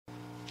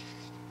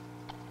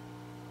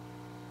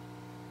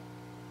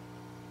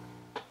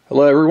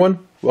Hello everyone,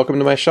 welcome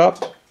to my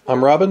shop.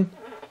 I'm Robin,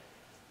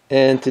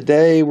 and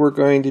today we're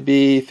going to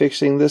be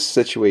fixing this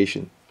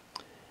situation.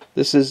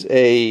 This is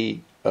a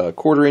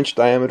 1/4 inch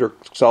diameter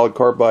solid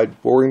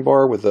carbide boring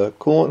bar with a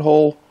coolant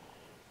hole,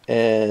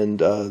 and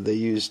they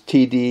use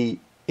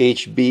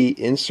TDHB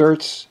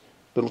inserts,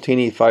 little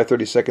teeny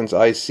 5/32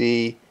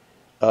 IC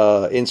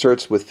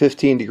inserts with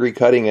 15-degree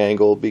cutting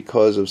angle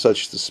because of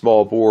such the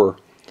small bore.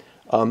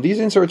 These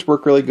inserts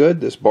work really good.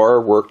 This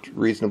bar worked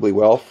reasonably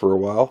well for a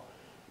while.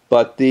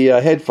 But the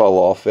head fell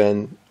off,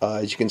 and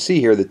as you can see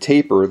here, the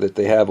taper that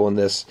they have on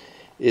this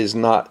is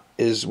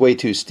way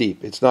too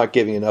steep. It's not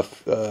giving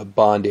enough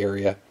bond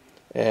area,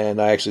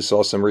 and I actually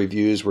saw some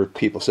reviews where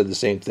people said the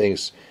same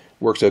things.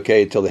 Works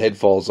okay until the head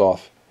falls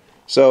off.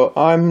 So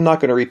I'm not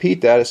going to repeat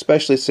that,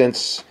 especially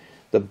since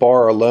the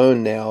bar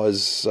alone now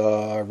is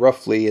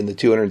roughly in the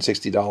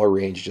 $260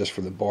 range just for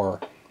the bar.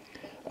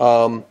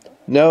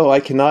 No,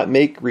 I cannot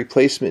make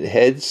replacement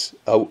heads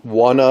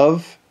one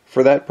of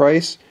for that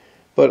price.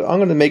 But I'm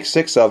going to make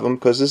 6 of them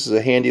because this is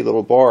a handy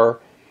little bar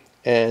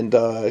and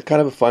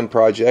kind of a fun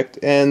project.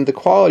 And the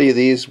quality of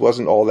these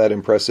wasn't all that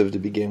impressive to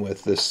begin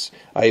with.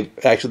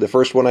 Actually, the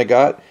first one I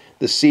got,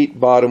 the seat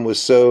bottom was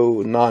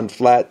so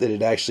non-flat that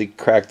it actually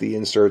cracked the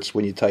inserts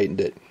when you tightened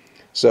it.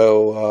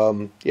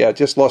 So yeah,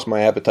 just lost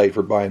my appetite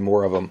for buying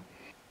more of them.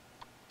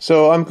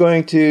 So I'm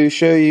going to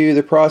show you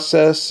the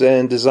process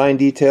and design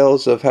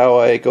details of how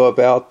I go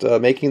about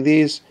making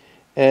these.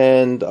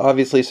 And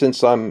obviously,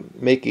 since I'm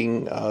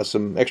making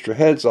some extra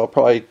heads, I'll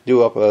probably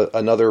do up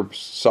another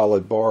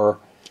solid bar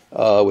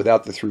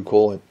without the through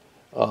coolant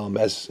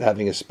as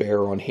having a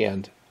spare on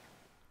hand.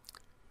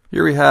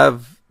 Here we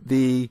have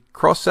the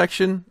cross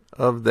section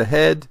of the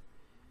head.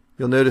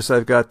 You'll notice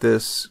I've got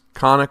this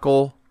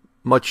conical,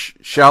 much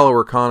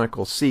shallower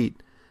conical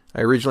seat.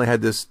 I originally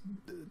had this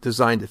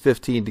designed at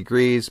 15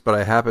 degrees, but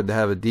I happened to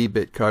have a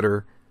D-bit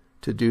cutter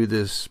to do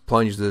this,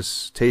 plunge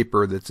this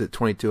taper that's at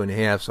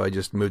 22.5, so I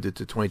just moved it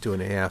to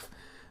 22.5.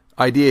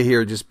 Idea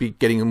here just be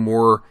getting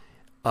more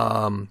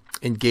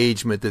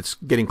engagement that's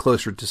getting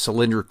closer to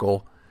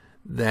cylindrical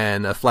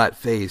than a flat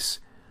face.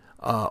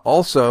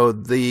 Also,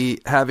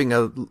 having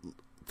a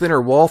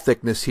thinner wall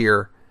thickness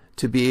here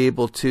to be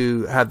able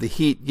to have the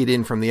heat get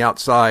in from the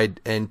outside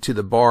and to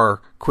the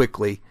bar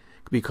quickly,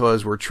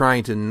 because we're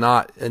trying to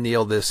not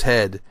anneal this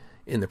head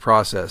in the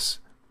process.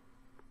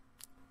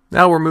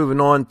 Now we're moving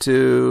on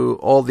to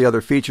all the other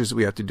features that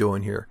we have to do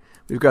in here.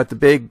 We've got the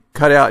big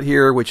cutout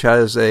here, which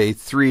has a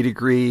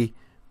 3-degree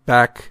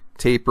back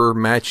taper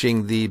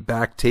matching the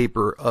back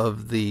taper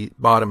of the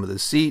bottom of the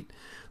seat.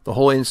 The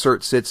whole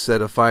insert sits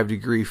at a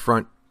 5-degree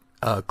front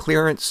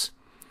clearance.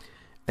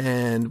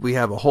 And we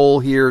have a hole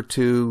here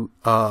to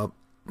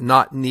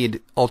not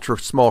need ultra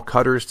small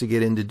cutters to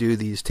get in to do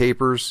these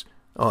tapers,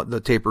 the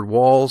tapered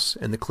walls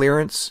and the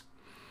clearance.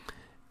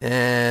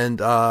 And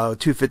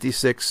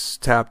 256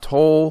 tapped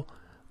hole,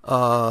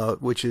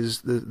 which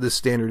is the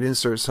standard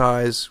insert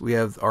size. We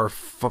have our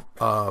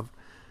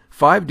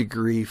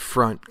 5-degree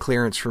front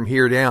clearance from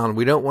here down.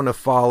 We don't want to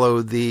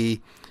follow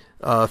the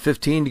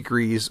 15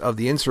 degrees of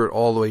the insert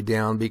all the way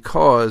down,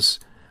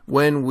 because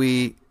when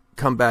we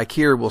come back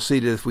here, we'll see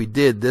that if we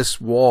did, this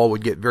wall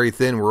would get very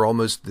thin where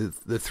almost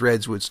the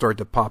threads would start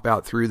to pop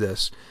out through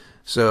this.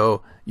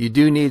 So you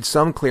do need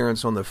some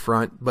clearance on the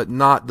front, but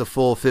not the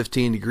full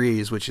 15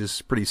 degrees, which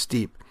is pretty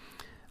steep.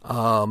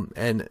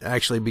 And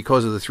actually,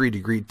 because of the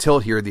 3-degree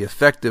tilt here, the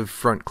effective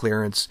front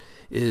clearance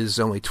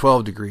is only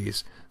 12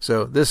 degrees.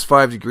 So this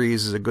 5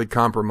 degrees is a good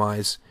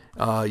compromise.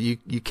 You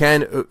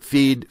can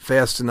feed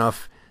fast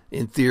enough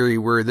in theory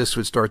where this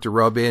would start to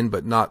rub in,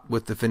 but not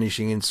with the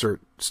finishing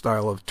insert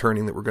style of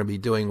turning that we're going to be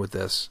doing with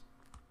this.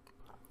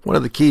 One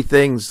of the key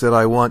things that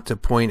I want to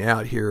point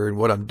out here in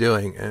what I'm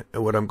doing and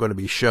what I'm going to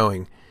be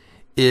showing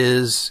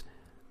is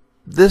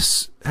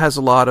this has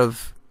a lot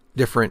of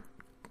different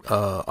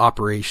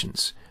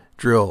operations.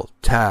 Drill,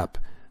 tap,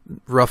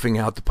 roughing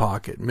out the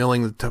pocket,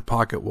 milling the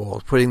pocket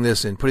walls, putting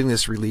this in, putting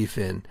this relief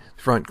in,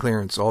 front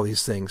clearance, all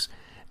these things.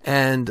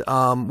 And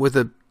with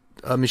a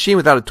machine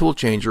without a tool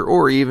changer,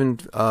 or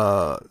even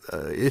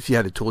if you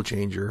had a tool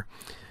changer,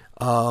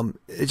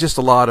 it's just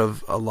a lot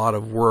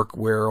of work,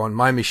 where on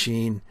my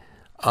machine,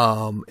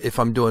 if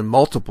I'm doing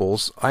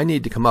multiples, I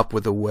need to come up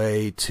with a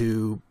way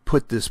to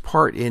put this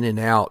part in and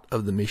out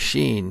of the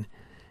machine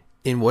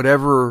in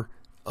whatever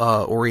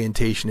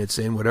orientation it's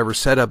in, whatever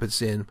setup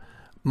it's in,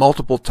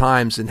 multiple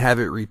times, and have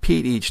it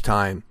repeat each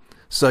time,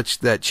 such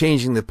that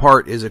changing the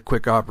part is a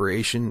quick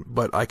operation,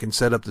 but I can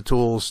set up the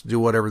tools, do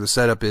whatever the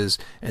setup is,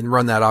 and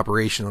run that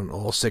operation on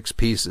all 6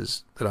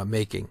 pieces that I'm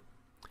making.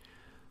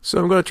 So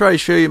I'm going to try to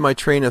show you my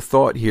train of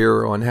thought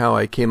here on how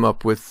I came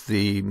up with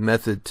the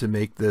method to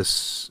make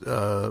this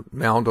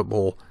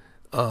mountable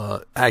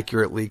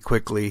accurately,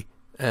 quickly,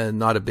 and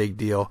not a big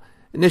deal.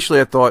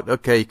 Initially I thought,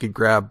 okay, you could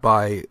grab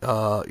by,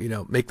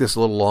 make this a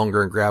little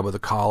longer and grab with a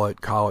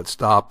collet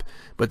stop,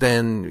 but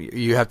then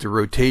you have to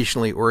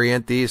rotationally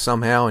orient these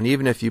somehow, and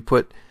even if you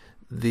put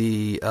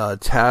the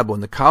tab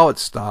on the collet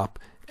stop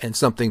and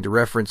something to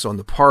reference on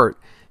the part,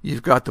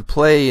 you've got the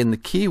play in the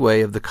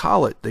keyway of the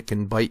collet that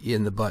can bite you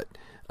in the butt.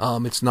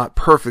 It's not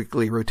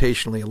perfectly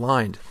rotationally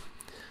aligned.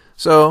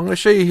 So I'm going to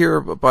show you here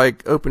by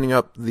opening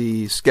up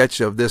the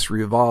sketch of this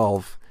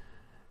revolve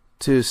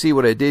to see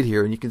what I did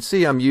here. And you can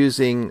see I'm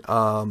using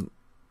a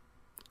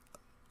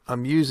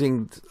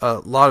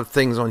lot of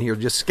things on here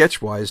just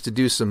sketch-wise to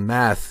do some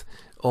math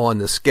on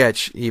the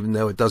sketch, even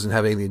though it doesn't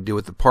have anything to do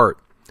with the part.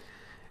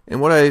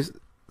 And what I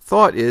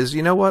thought is,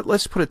 you know what,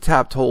 let's put a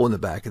tapped hole in the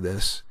back of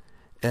this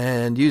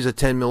and use a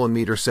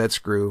 10mm set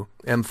screw,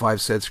 M5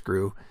 set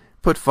screw,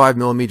 put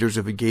 5mm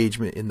of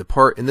engagement in the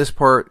part, in this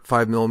part,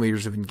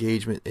 5mm of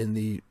engagement in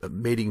the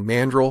mating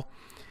mandrel,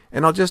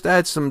 and I'll just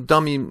add some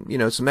dummy,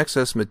 some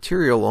excess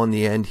material on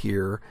the end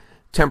here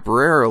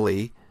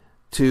temporarily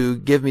to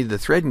give me the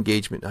thread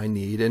engagement I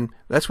need. And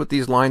that's what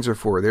these lines are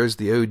for. There's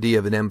the OD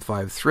of an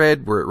M5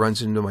 thread where it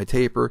runs into my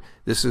taper.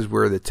 This is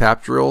where the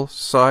tap drill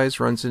size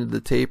runs into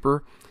the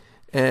taper.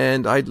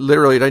 And I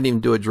literally didn't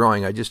even do a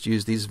drawing. I just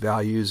used these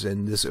values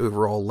and this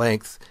overall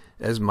length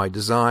as my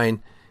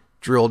design,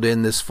 drilled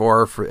in this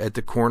far at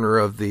the corner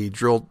of the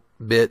drill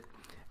bit,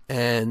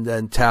 and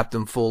then tapped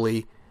them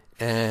fully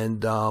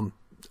and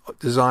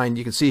designed.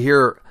 You can see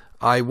here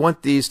I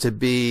want these to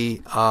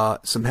be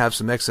have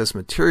some excess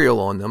material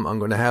on them. I'm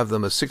going to have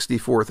them a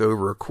 64th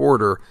over a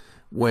quarter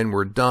when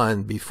we're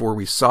done before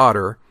we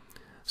solder.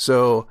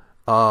 So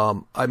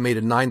I made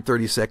a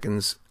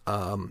 9/32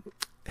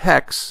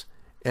 hex,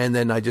 and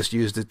then I just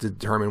used it to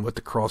determine what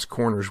the cross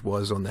corners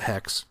was on the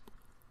hex.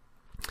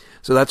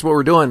 So that's what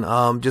we're doing.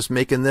 Just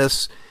making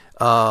this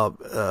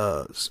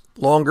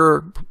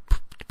longer,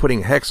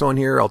 putting a hex on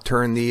here. I'll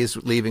turn these,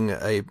 leaving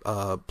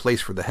a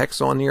place for the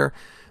hex on here.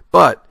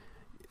 But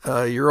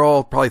you're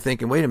all probably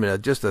thinking, wait a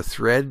minute, just a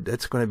thread?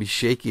 That's going to be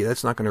shaky.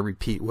 That's not going to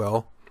repeat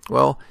well.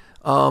 Well,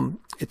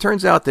 it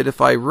turns out that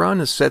if I run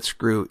a set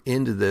screw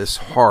into this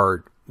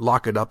hard,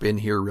 lock it up in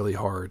here really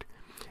hard,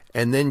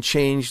 and then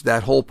change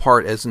that whole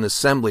part as an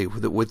assembly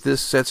with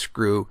this set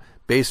screw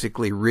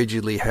basically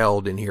rigidly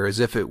held in here as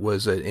if it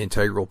was an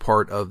integral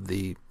part of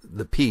the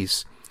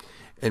piece,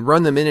 and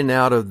run them in and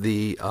out of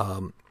the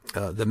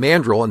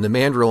mandrel. And the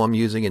mandrel, I'm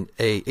using an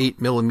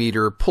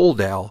 8mm pull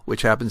dowel,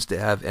 which happens to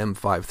have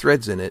M5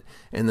 threads in it,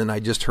 and then I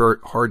just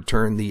hard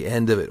turn the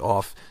end of it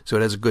off so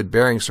it has a good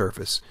bearing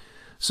surface.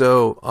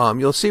 So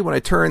you'll see when I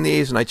turn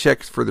these and I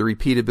check for the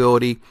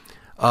repeatability,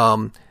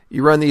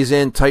 you run these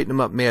in, tighten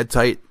them up mad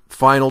tight,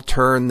 final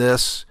turn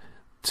this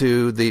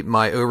to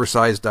my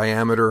oversized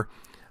diameter,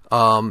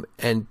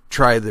 and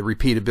try the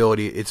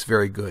repeatability. It's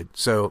very good.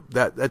 So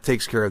that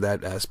takes care of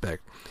that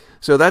aspect.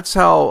 So that's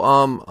how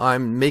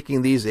I'm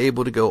making these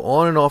able to go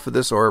on and off of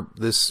this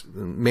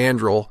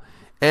mandrel,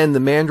 and the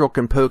mandrel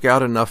can poke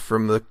out enough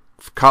from the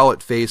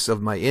collet face of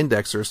my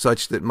indexer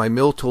such that my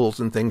mill tools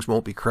and things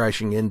won't be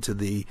crashing into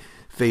the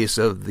face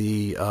of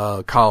the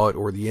collet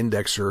or the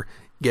indexer,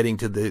 getting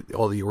to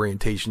all the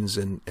orientations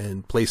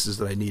and places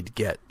that I need to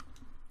get.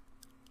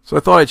 So I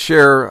thought I'd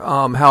share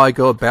how I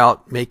go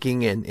about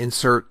making an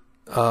insert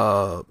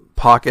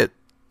pocket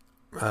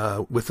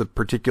with a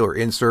particular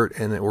insert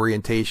and the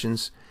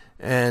orientations.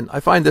 And I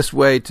find this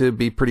way to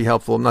be pretty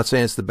helpful. I'm not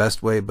saying it's the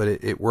best way, but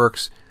it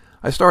works.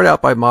 I start out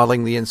by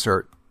modeling the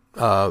insert,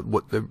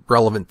 what the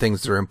relevant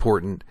things that are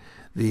important,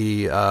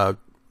 the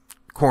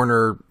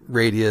corner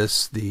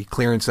radius, the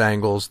clearance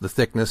angles, the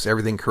thickness,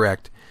 everything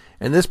correct.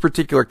 In this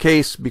particular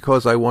case,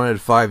 because I wanted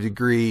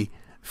 5-degree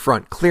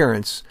front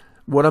clearance,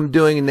 what I'm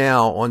doing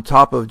now on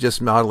top of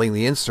just modeling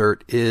the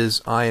insert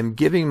is I am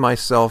giving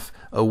myself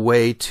a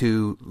way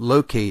to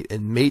locate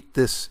and mate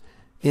this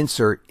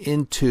insert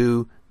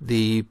into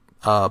the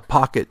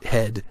pocket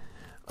head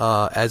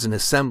as an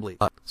assembly.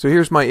 So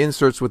here's my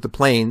inserts with the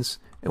planes,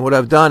 and what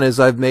I've done is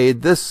I've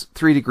made this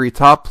 3-degree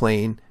top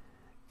plane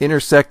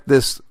intersect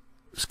this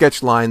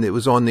sketch line that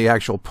was on the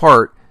actual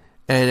part,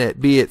 and it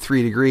be at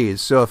 3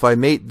 degrees. So if I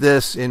mate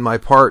this in my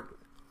part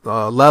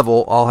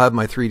level, I'll have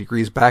my 3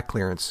 degrees back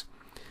clearance.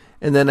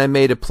 And then I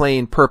made a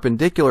plane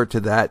perpendicular to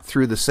that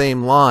through the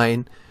same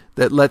line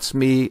that lets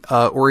me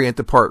orient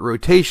the part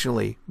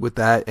rotationally with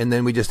that, and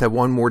then we just have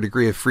one more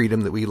degree of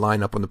freedom that we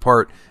line up on the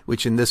part,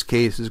 which in this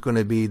case is going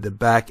to be the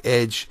back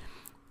edge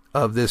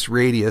of this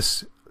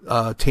radius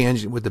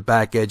tangent with the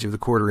back edge of the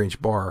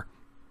 1/4-inch bar.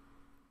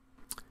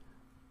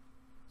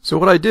 So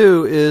what I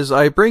do is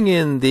I bring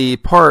in the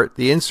part,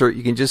 the insert.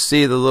 You can just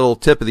see the little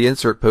tip of the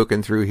insert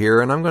poking through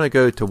here, and I'm going to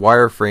go to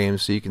wireframe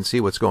so you can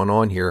see what's going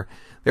on here.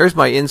 There's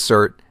my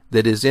insert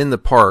that is in the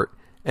part,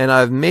 and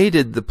I've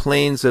mated the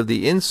planes of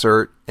the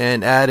insert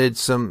and added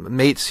some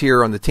mates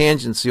here on the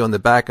tangency on the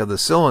back of the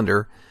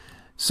cylinder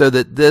so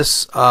that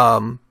this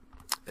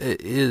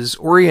is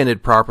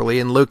oriented properly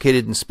and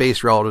located in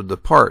space relative to the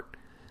part.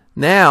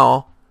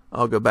 Now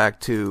I'll go back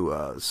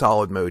to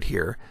solid mode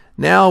here.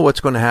 Now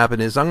what's going to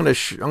happen is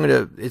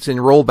it's in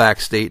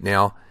rollback state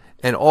now,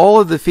 and all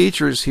of the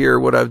features here,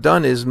 what I've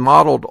done is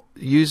modeled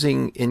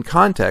using in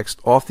context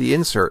off the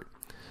insert.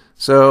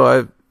 So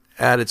I've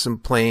added some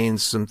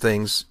planes, some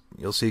things.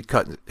 You'll see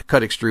cut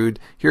extrude.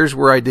 Here's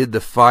where I did the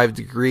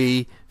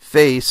 5-degree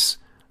face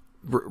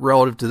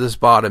relative to this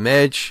bottom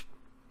edge.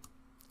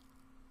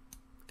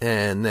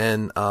 and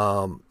then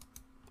go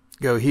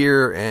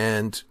here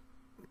and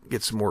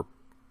get some more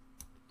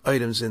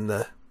items in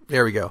the,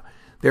 there we go.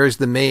 There's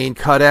the main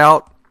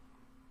cutout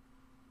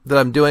that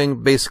I'm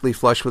doing, basically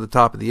flush with the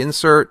top of the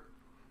insert.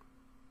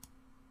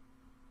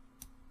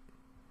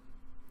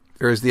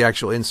 There's the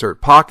actual insert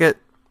pocket,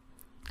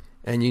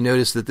 and you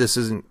notice that this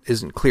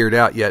isn't cleared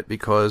out yet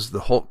because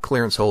the whole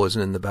clearance hole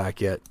isn't in the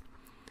back yet.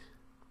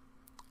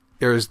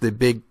 There's the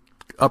big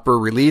upper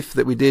relief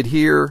that we did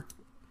here,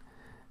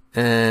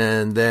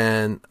 and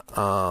then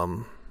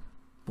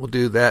we'll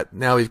do that.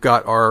 Now we've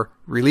got our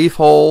relief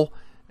hole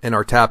and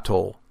our tapped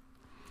hole.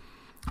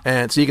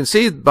 And so you can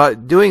see by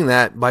doing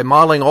that, by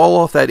modeling all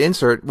off that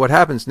insert, what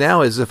happens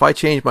now is if I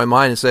change my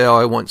mind and say, oh,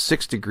 I want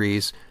 6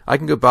 degrees, I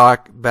can go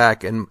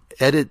back and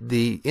edit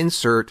the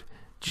insert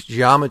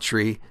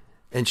geometry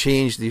and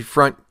change the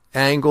front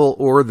angle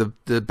or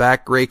the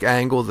back rake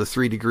angle, the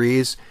 3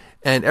 degrees,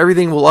 and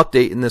everything will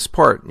update in this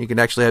part. You can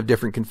actually have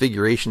different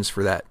configurations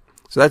for that.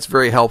 So that's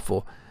very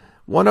helpful.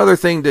 One other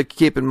thing to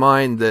keep in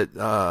mind that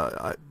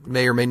I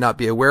may or may not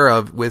be aware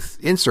of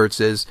with inserts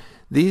is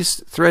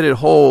these threaded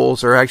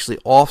holes are actually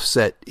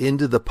offset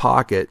into the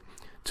pocket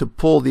to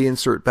pull the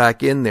insert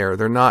back in there.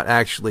 They're not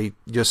actually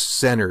just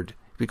centered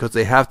because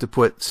they have to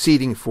put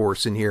seating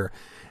force in here.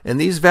 And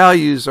these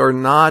values are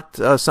not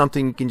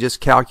something you can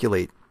just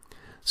calculate.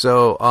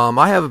 So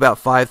I have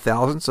about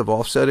 5/1000ths of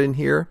offset in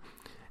here,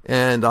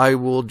 and I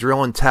will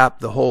drill and tap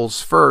the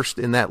holes first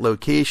in that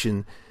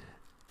location.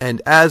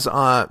 And as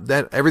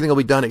that, everything will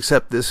be done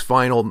except this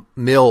final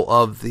mill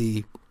of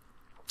the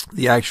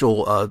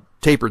actual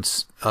tapered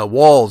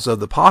walls of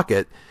the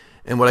pocket.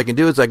 And what I can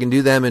do is I can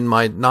do them in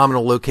my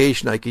nominal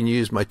location. I can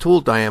use my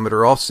tool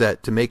diameter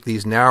offset to make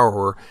these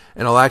narrower,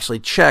 and I'll actually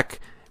check,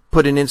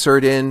 put an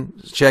insert in,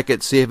 check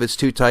it, see if it's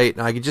too tight,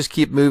 and I can just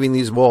keep moving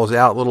these walls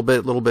out a little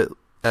bit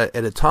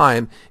at a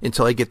time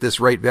until I get this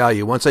right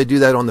value. Once I do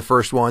that on the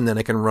first one, then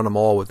I can run them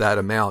all with that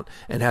amount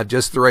and have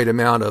just the right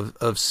amount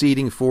of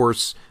seating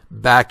force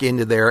back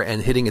into there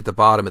and hitting at the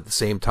bottom at the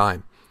same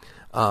time.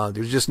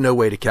 There's just no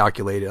way to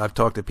calculate it. I've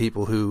talked to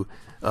people who,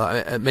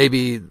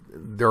 maybe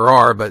there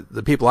are, but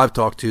the people I've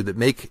talked to that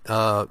make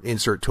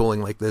insert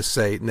tooling like this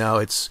say, no,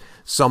 it's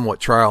somewhat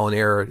trial and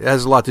error. It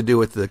has a lot to do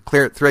with the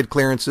thread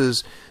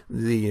clearances,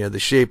 the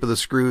shape of the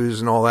screws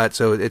and all that,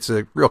 so it's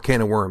a real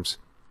can of worms.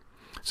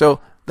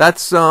 So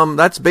that's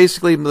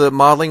basically the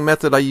modeling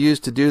method I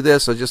used to do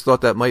this. I just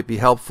thought that might be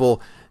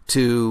helpful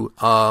to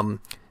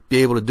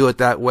be able to do it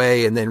that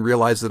way and then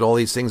realize that all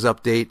these things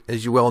update.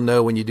 As you well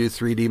know, when you do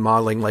 3D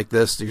modeling like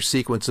this, your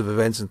sequence of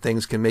events and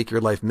things can make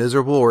your life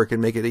miserable or it can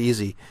make it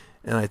easy.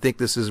 And I think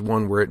this is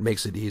one where it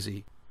makes it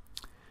easy.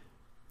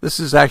 This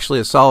is actually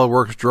a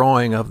SolidWorks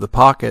drawing of the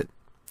pocket.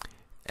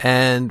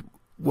 And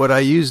what I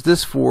used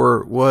this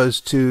for was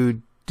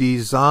to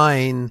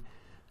design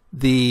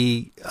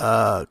the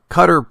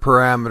cutter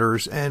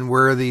parameters and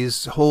where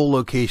these hole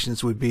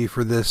locations would be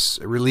for this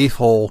relief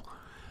hole.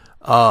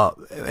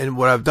 And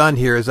what I've done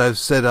here is I've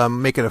said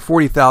I'm making a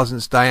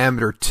 40/1000ths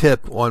diameter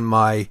tip on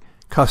my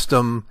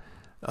custom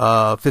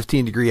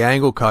 15-degree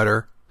angle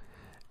cutter,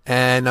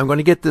 and I'm going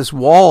to get this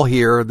wall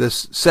here,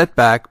 this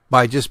setback,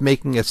 by just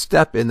making a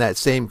step in that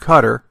same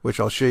cutter, which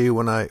I'll show you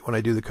when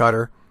I do the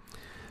cutter.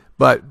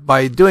 But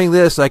by doing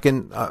this, I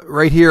can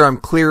right here I'm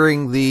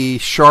clearing the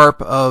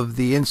sharp of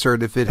the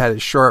insert if it had a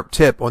sharp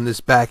tip on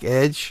this back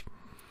edge.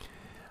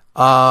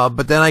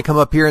 But then I come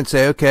up here and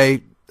say,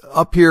 okay,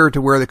 up here to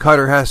where the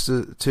cutter has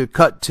to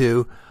cut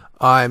to,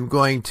 I'm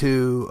going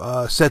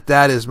to set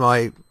that as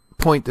my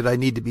point that I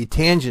need to be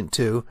tangent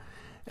to,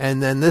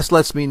 and then this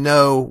lets me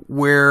know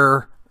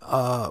where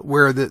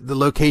the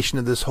location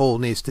of this hole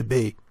needs to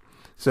be.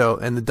 So,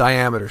 and the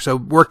diameter. So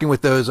working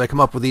with those, I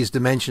come up with these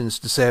dimensions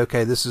to say,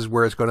 okay, this is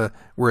where it's going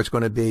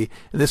to be,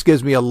 and this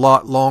gives me a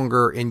lot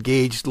longer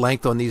engaged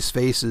length on these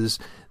faces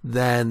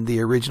than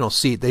the original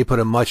seat. They put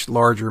a much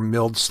larger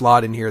milled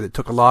slot in here that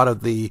took a lot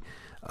of the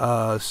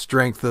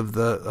strength of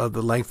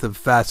the length of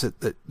facet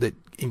that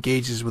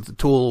engages with the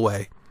tool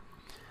away.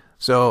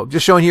 So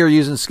just showing here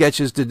using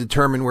sketches to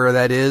determine where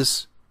that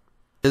is.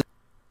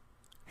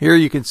 Here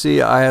you can see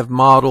I have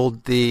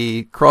modeled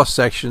the cross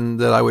section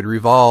that I would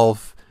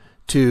revolve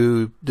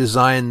to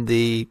design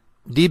the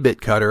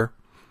D-bit cutter.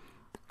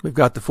 We've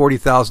got the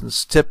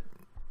 40/1000ths tip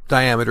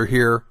diameter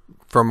here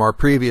from our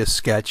previous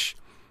sketch.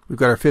 We've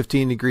got our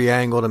 15-degree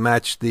angle to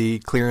match the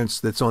clearance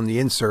that's on the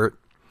insert.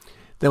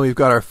 Then we've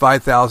got our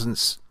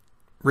 5/1000ths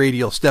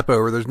radial step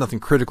over. There's nothing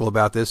critical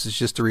about this. It's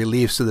just a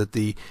relief so that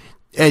the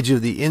edge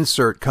of the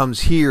insert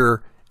comes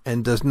here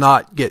and does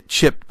not get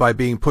chipped by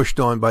being pushed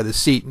on by the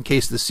seat. In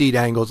case the seat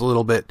angle is a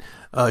little bit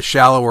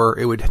shallower,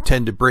 it would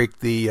tend to break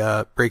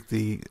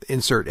the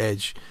insert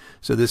edge.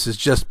 So this is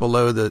just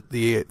below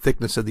the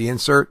thickness of the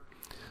insert.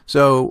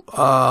 So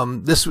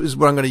this is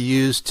what I'm going to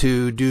use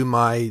to do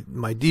my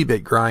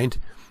D-bit grind,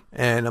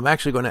 and I'm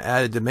actually going to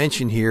add a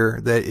dimension here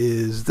that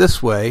is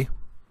this way,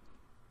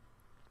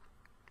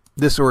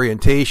 this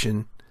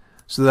orientation.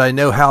 so that I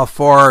know how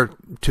far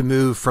to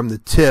move from the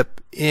tip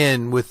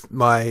in with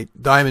my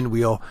diamond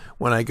wheel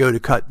when I go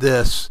to cut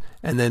this,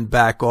 and then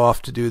back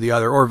off to do the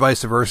other, or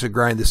vice versa,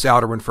 grind this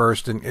outer one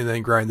first and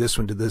then grind this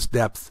one to this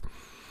depth.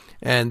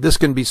 And this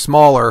can be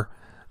smaller,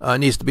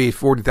 needs to be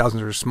 40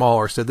 thousandths or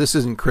smaller, so this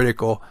isn't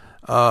critical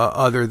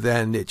other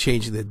than it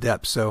changing the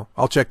depth. So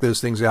I'll check those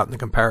things out in the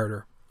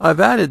comparator. I've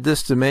added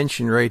this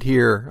dimension right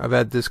here. I've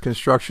had this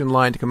construction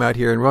line to come out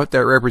here, and what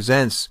that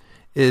represents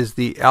is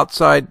the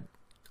outside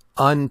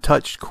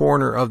untouched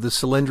corner of the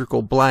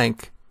cylindrical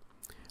blank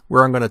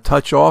where I'm going to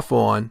touch off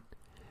on,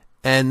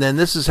 and then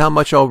this is how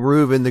much I'll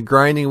move in the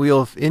grinding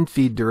wheel in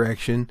feed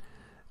direction,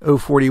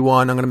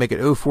 041. I'm going to make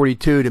it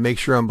 042 to make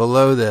sure I'm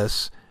below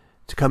this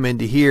to come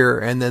into here,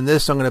 and then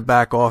this I'm going to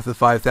back off the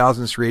 5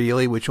 thousandths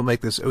radially, which will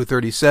make this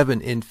 037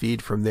 in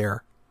feed from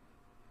there.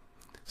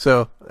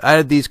 So I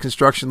added these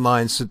construction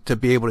lines to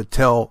be able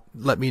to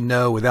let me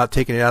know without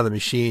taking it out of the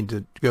machine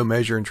to go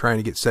measure and trying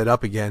to get set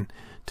up again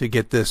to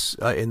get this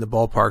in the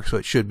ballpark, so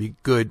it should be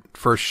good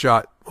first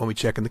shot when we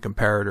check in the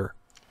comparator.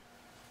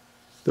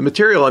 The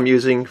material I'm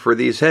using for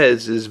these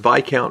heads is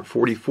Viscount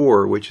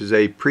 44, which is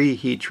a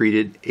pre-heat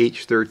treated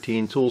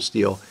H13 tool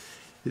steel.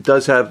 It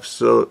does have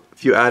a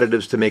few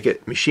additives to make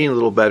it machine a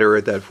little better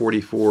at that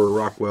 44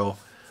 Rockwell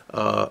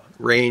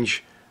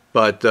range,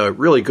 but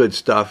really good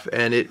stuff.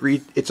 And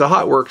it's a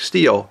hot work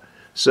steel,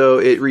 so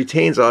it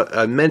retains an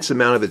immense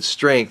amount of its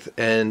strength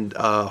and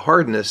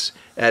hardness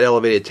at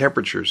elevated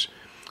temperatures.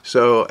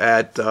 So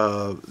at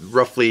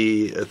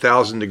roughly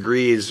 1,000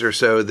 degrees or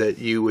so that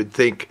you would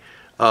think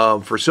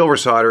for silver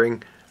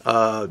soldering,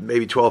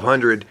 maybe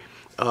 1,200,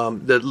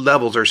 the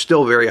levels are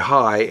still very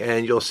high,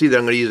 and you'll see that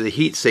I'm going to use a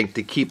heat sink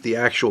to keep the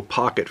actual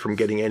pocket from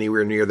getting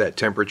anywhere near that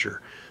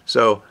temperature.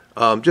 So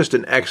just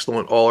an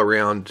excellent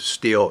all-around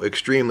steel,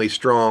 extremely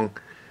strong,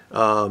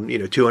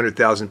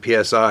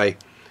 200,000 psi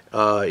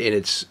in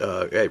its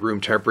at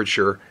room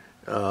temperature,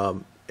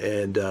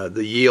 and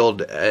the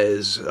yield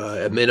is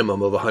a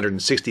minimum of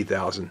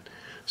 160,000.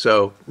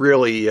 So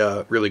really,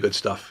 really good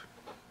stuff.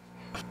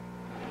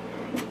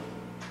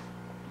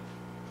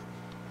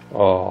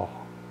 Oh.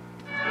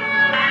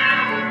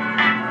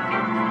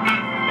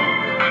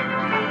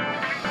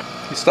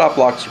 These stop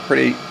blocks are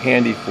pretty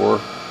handy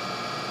for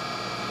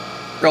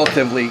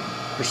relatively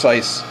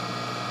precise,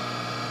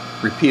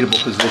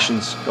 repeatable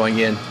positions going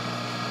in.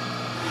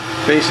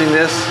 Facing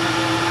this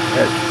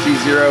at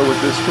C0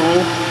 with this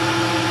tool,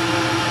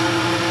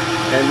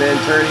 and then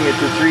turning it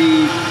to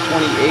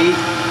 328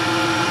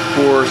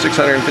 for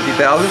 650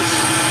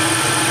 thousandths.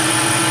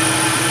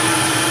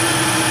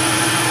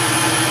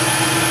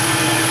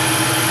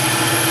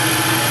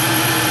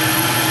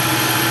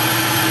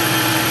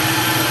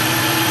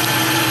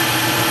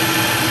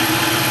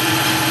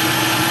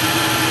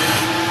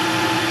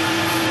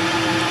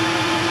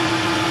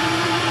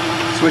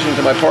 Switching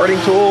to my parting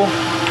tool.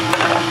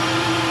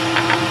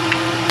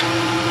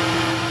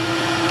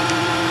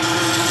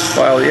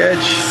 File the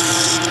edge.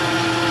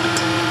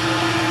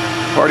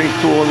 Parting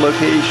tool in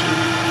location.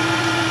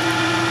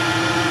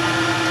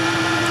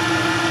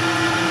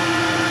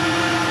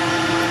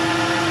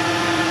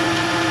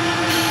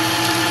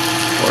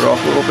 Part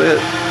off a little bit.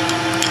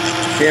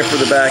 Chamfer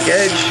the back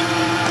edge.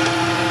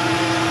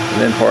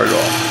 And then part it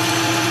off.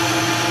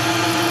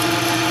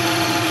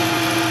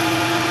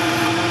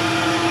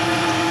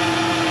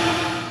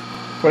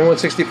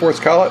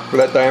 21/64 collet for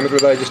that diameter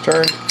that I just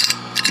turned.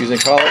 Using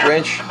a collet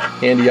wrench,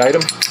 handy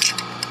item.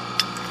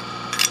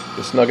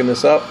 Just snugging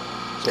this up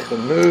so it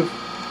doesn't move.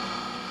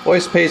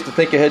 Always pays to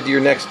think ahead to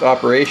your next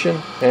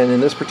operation, and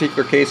in this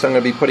particular case I'm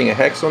going to be putting a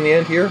hex on the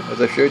end here,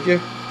 as I showed you.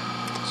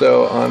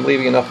 So I'm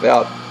leaving enough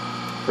out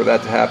for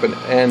that to happen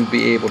and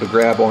be able to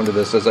grab onto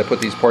this as I put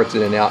these parts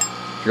in and out,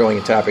 drilling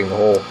and tapping the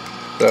hole.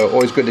 So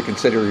always good to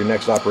consider your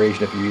next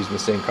operation if you're using the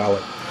same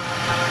collet.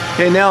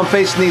 Okay, now I'm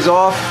facing these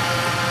off.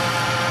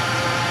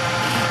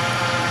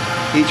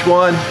 Each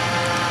one,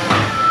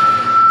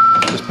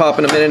 just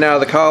popping them in and out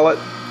of the collet,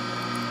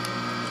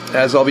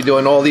 as I'll be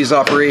doing all these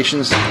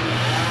operations.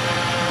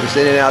 Just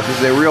in and out. This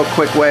is a real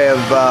quick way of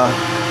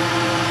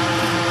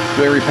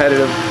doing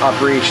repetitive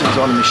operations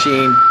on the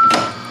machine.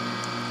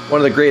 One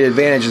of the great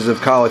advantages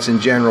of collets in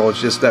general is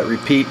just that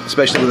repeat,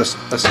 especially with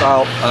a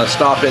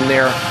stop in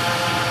there,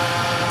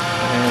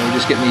 and we're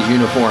just getting these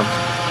uniform.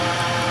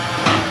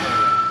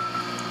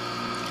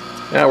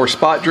 Now we're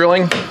spot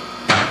drilling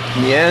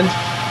in the end.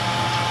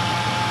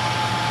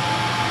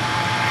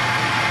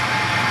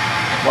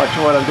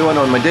 Watching what I'm doing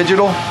on my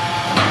digital.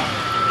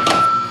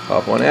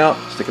 Pop one out,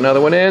 stick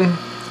another one in.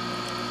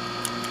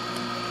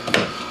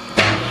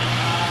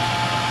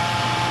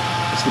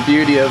 It's the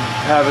beauty of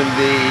having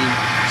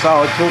the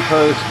solid tool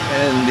post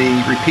and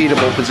the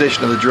repeatable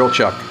position of the drill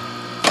chuck.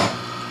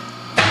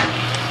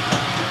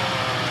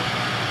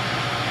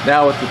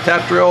 Now with the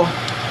tap drill,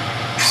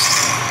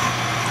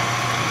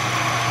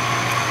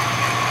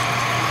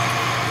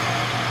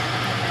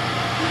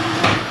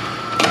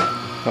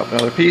 pop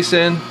another piece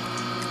in.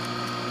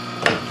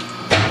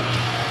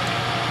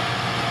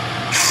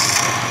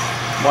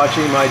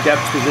 Watching my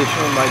depth position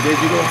on my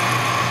digital.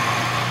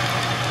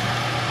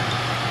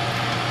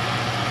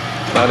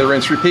 Lather,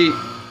 rinse, repeat.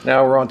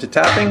 Now we're on to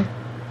tapping.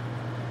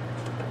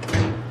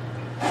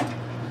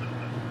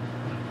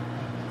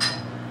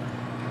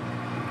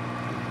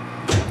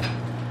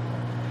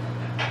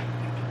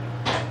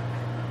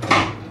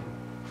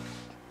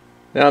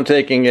 Now I'm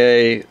taking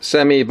a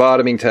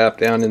semi-bottoming tap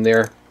down in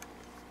there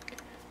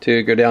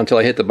to go down until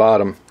I hit the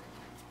bottom,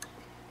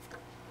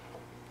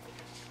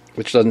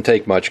 which doesn't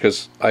take much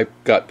because I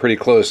got pretty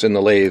close in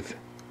the lathe.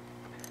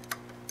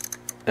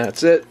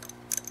 That's it.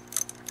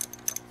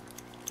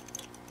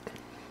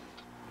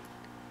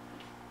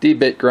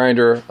 D-bit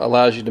grinder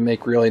allows you to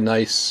make really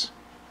nice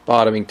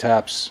bottoming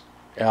taps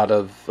out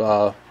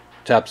of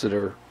taps that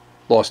have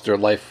lost their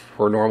life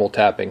for normal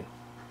tapping.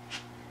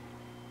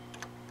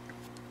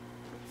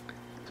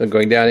 So I'm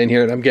going down in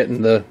here and I'm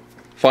getting the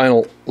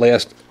final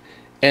last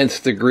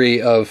nth degree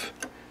of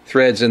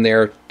threads in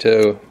there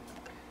to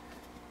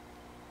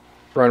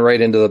run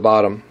right into the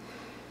bottom.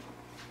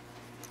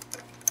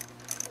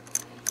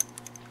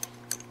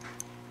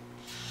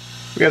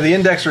 We have the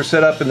indexer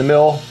set up in the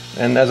mill,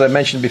 and as I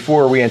mentioned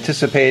before, we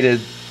anticipated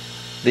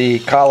the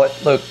collet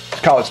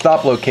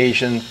stop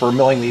location for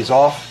milling these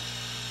off.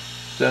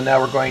 So now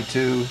we're going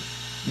to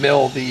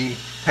mill the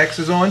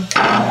hexes on.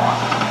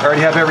 I already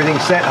have everything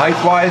set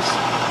height-wise.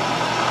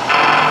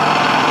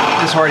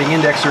 This Harding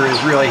indexer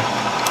is really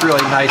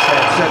nice.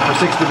 It's set for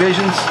 6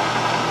 divisions.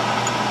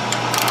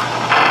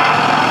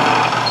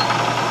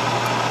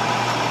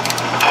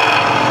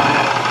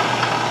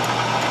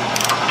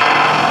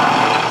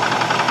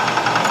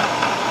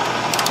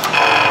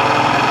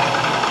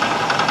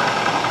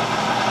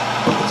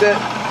 That's it.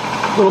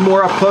 A little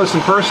more up close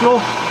and personal.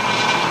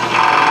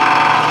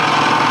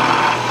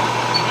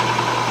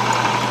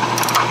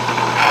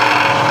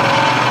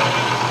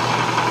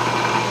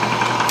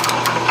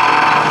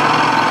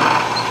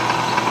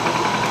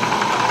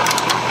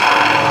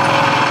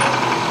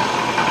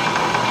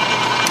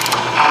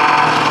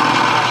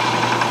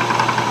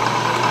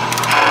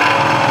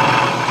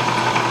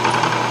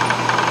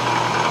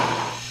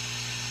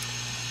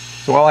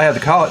 So while I have the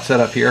collet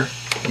set up here,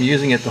 I'm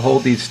using it to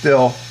hold these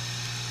still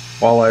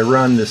while I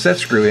run the set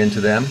screw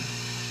into them,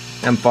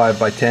 M5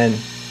 by 10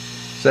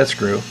 set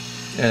screw,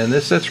 and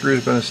this set screw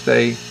is going to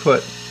stay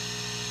put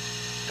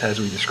as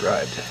we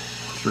described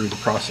through the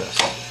process.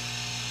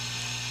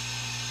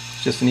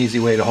 It's just an easy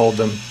way to hold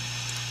them,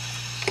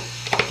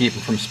 keep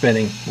them from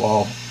spinning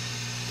while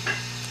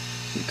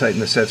you tighten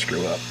the set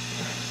screw up.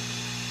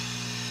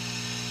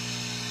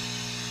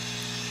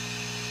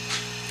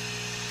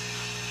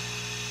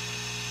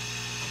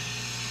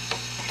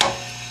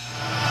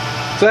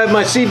 So I have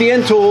my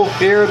CBN tool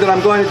here that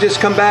I'm going to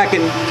just come back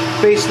and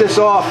face this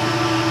off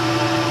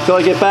until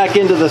I get back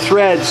into the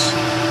threads.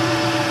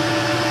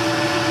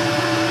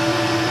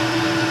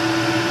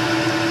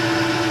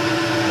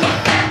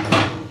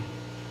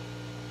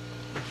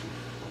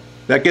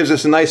 That gives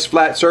us a nice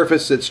flat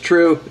surface. It's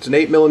true. It's an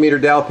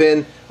 8mm dowel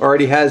pin.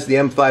 Already has the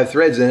M5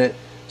 threads in it.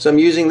 So I'm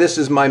using this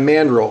as my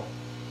mandrel.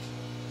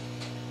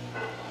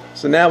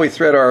 So now we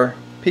thread our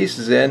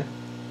pieces in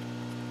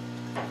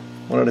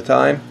one at a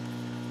time.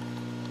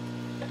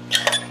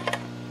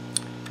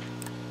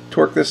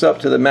 Torque this up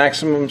to the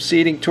maximum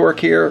seating torque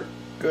here,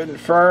 good and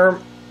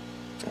firm.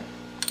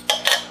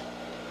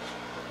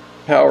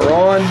 Power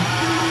on.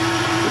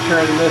 We're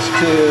turning this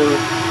to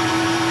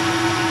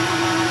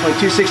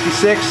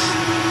 266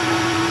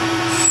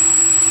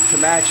 to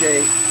match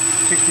a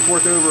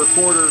 64th over a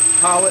quarter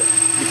collet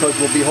because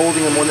we'll be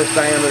holding them on this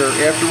diameter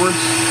afterwards.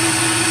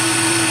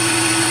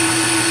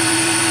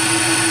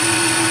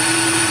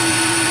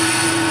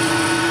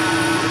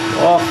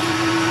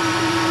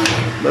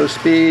 Off. Low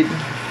speed.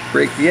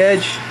 Break the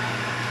edge.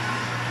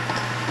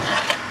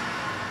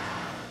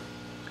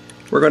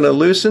 We're going to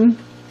loosen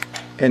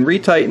and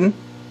retighten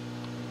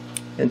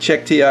and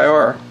check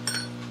TIR.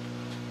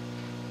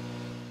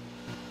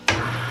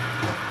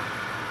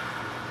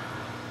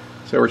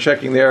 So we're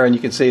checking there, and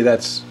you can see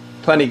that's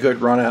plenty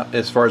good run out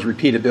as far as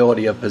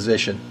repeatability of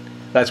position.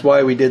 That's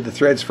why we did the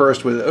threads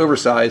first with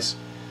oversize,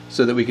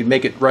 so that we could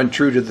make it run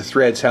true to the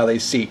threads how they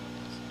seat.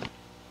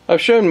 I've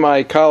shown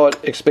my collet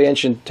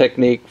expansion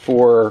technique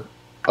for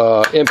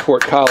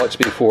import collets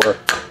before,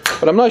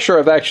 but I'm not sure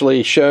I've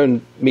actually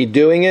shown me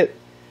doing it,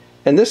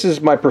 and this is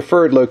my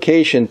preferred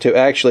location to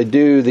actually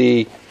do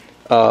the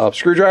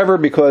screwdriver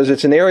because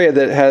it's an area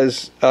that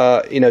has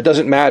it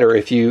doesn't matter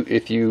if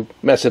you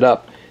mess it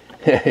up.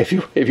 if you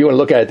want to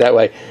look at it that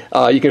way,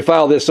 you can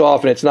file this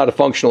off and it's not a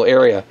functional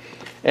area,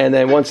 and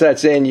then once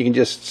that's in, you can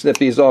just snip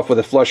these off with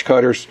the flush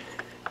cutters.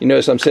 You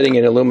notice I'm sitting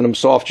in aluminum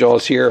soft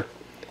jaws here,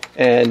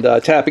 and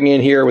tapping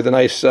in here with a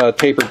nice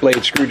tapered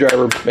blade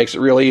screwdriver makes it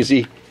real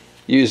easy,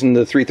 using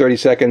the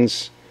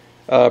 3/32,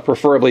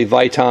 preferably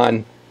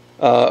Viton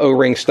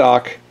O-ring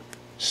stock.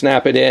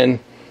 Snap it in,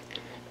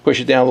 push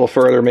it down a little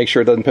further, make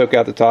sure it doesn't poke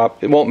out the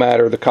top. It won't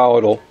matter, the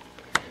collet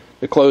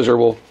the closer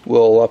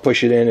will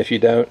push it in if you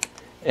don't,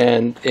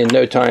 and in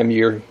no time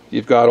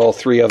you've got all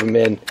 3 of them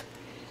in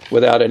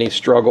without any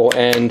struggle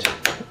and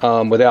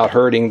without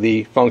hurting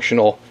the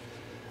functional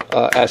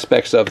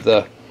aspects of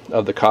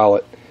the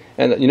collet.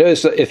 And you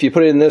notice that if you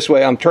put it in this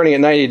way, I'm turning it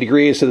 90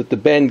 degrees so that the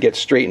bend gets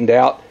straightened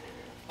out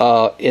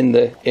in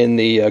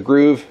the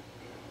groove.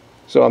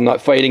 So I'm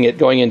not fighting it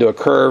going into a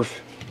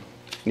curve.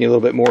 Need a little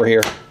bit more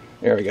here.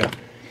 There we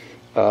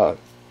go.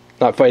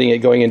 Not fighting it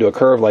going into a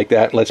curve like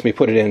that. It lets me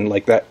put it in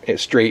like that.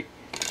 It's straight.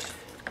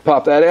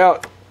 Pop that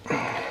out,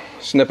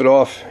 snip it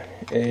off,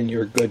 and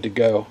you're good to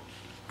go.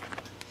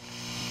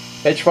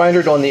 Edge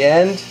findered on the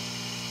end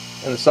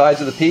and the sides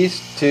of the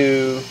piece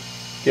to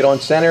get on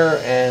center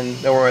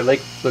and know where my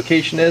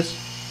location is.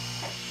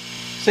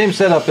 Same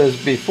setup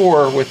as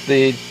before with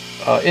the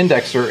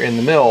indexer in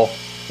the mill,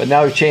 but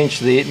now we've changed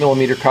to the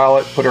 8mm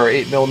collet, put our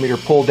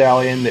 8mm pull dowel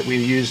in that we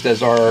used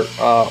as our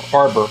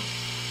arbor,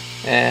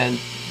 and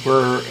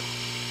we're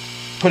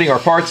putting our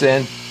parts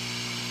in,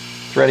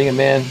 threading them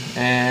in,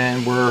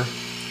 and we're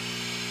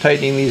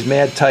tightening these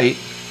mad tight.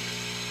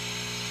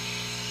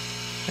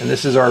 And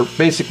this is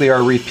basically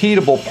our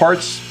repeatable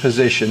parts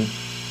position.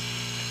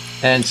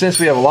 And since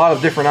we have a lot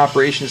of different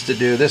operations to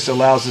do, this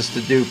allows us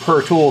to do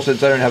per tool.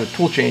 Since I don't have a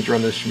tool changer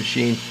on this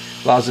machine,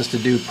 allows us to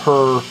do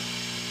per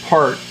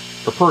part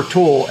or per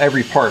tool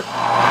every part.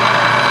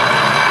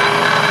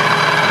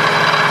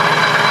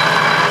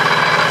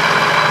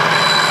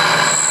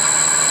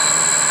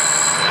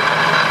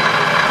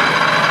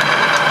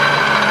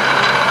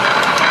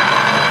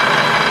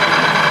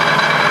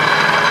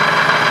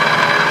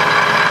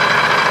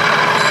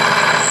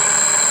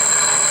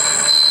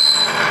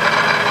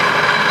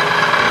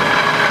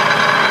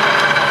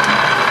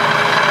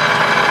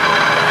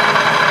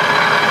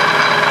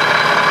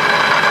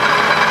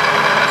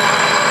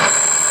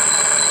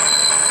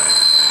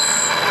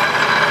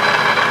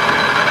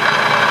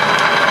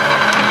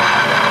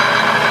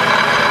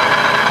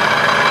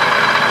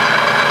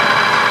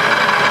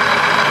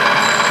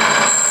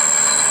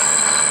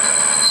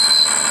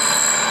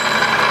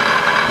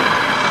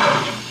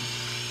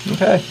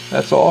 Okay,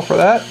 that's all for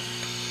that.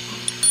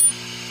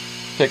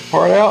 Take the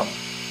part out.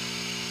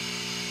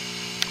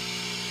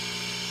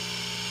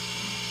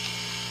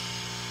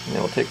 And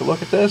then we'll take a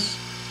look at this.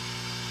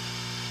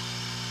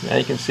 Now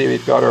you can see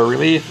we've got our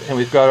relief and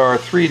we've got our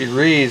 3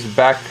 degrees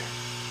back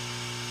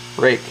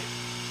rake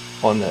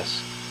on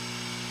this.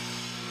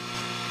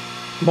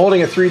 I'm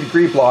holding a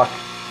 3-degree block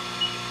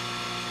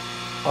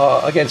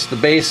against the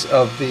base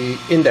of the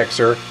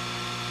indexer,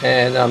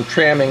 and I'm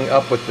tramming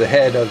up with the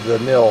head of the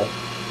mill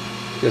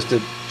just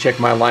to check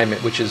my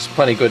alignment, which is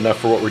plenty good enough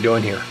for what we're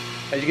doing here.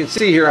 As you can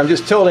see here, I'm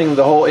just tilting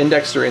the whole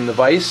indexer in the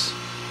vise,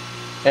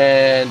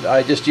 and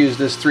I just use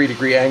this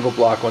 3-degree angle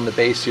block on the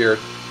base here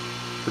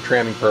for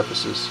tramming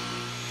purposes.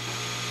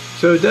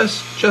 So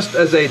just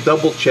as a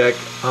double check,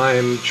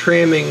 I'm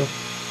tramming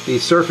the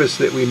surface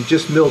that we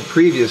just milled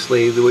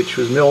previously, which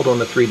was milled on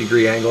the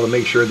 3-degree angle, to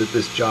make sure that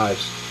this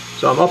jives.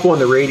 So I'm up on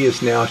the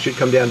radius now, should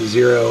come down to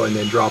 0 and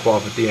then drop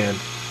off at the end.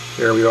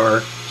 There we are,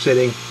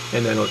 sitting,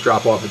 and then it'll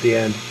drop off at the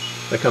end.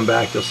 I come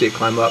back, you'll see it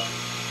climb up,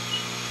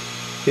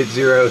 hit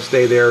 0,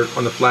 stay there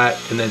on the flat,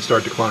 and then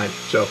start to climb.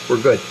 So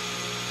we're good.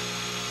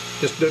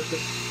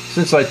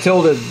 Since I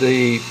tilted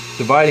the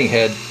dividing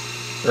head,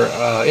 or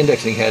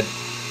indexing head,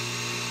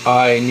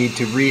 I need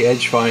to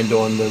re-edge find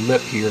on the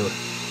lip here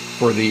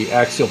for the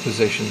axial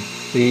position.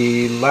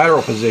 The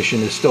lateral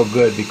position is still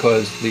good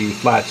because the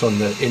flats on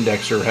the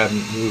indexer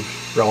haven't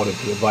moved relative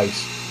to the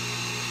vise.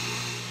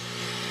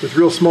 With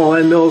real small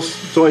end mills,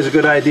 it's always a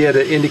good idea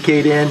to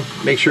indicate in,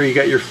 make sure you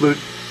got your flutes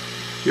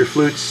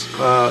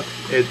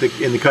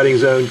in the cutting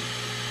zone,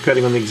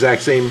 cutting on the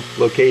exact same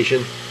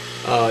location.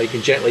 You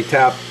can gently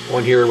tap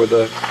on here with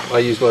I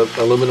use an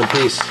aluminum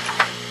piece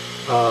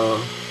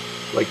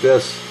like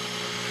this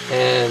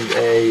and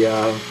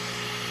a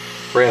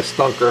brass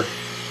thunker,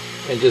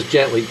 and just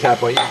gently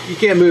tap on. You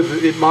can't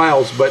move it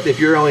miles, but if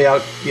you're only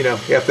out,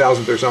 half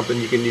thousandth or something,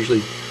 you can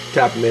usually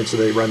tap them in so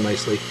they run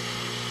nicely.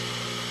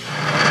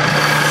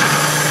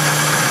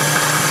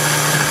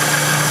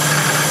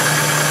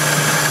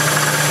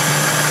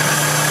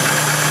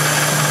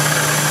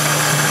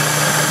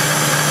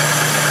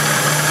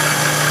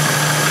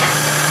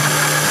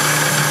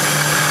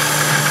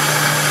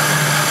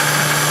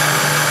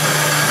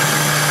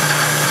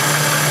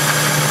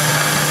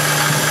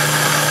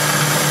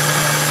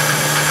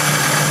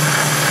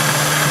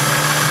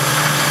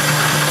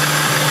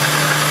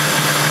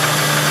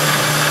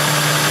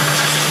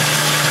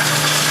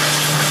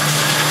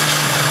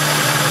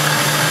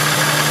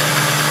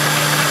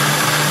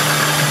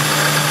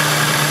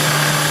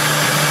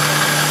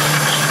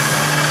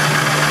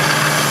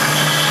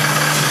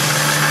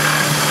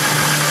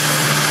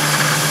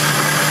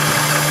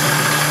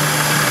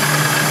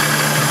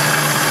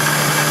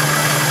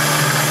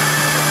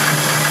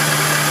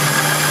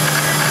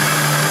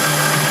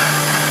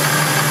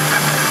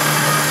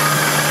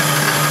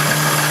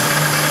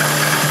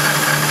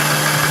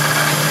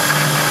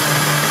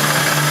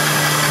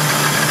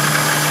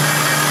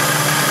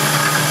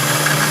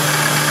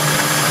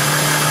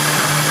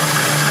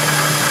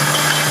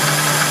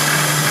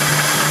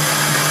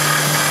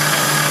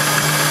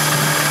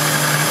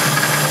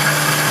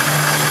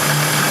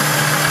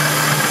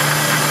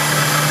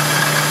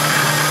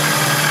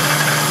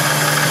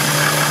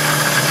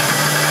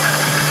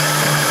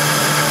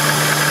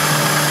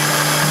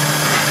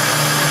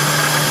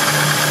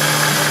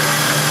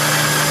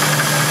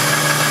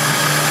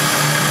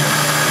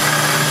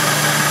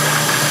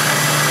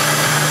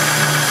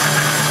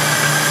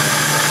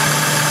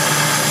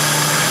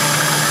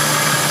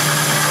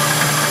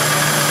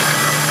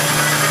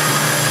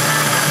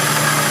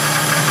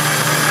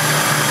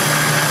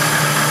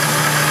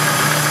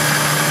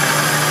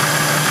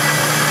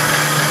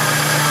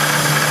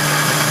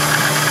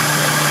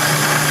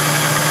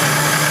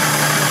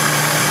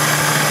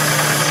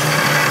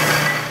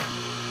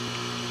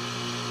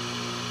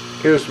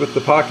 Here's with the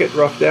pocket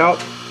roughed out.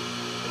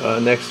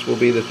 Next will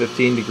be the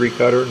 15-degree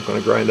cutter. I'm going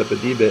to grind up a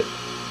D-bit.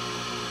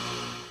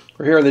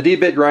 We're here on the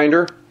D-bit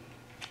grinder.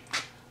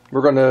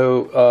 We're going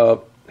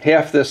to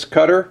half this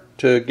cutter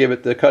to give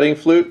it the cutting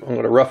flute. I'm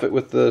going to rough it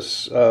with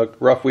this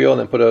rough wheel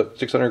and then put a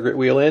 600 grit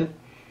wheel in.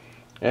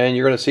 And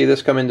you're going to see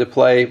this come into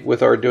play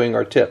with doing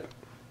our tip.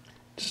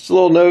 Just a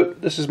little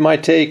note, this is my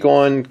take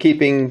on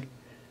keeping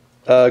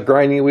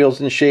grinding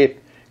wheels in shape.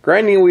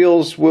 Grinding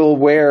wheels will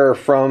wear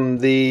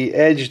from the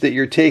edge that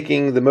you're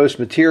taking the most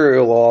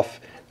material off.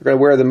 They're going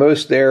to wear the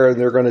most there, and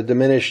they're going to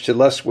diminish to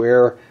less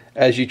wear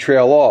as you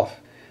trail off.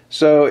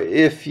 So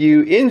if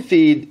you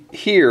infeed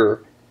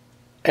here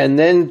and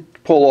then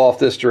pull off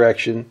this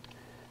direction,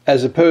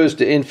 as opposed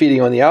to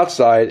infeeding on the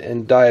outside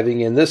and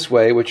diving in this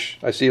way, which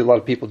I see a lot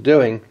of people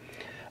doing,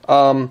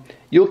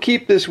 you'll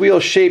keep this wheel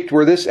shaped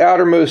where this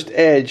outermost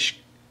edge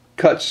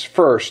cuts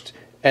first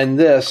and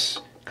this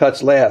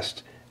cuts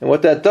last. And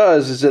what that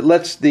does is it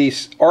lets the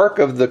arc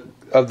of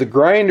the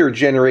grinder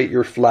generate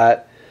your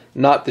flat,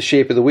 not the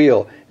shape of the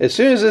wheel. As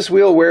soon as this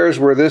wheel wears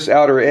where this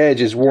outer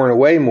edge is worn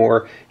away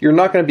more, you're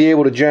not going to be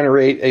able to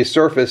generate a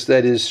surface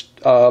that is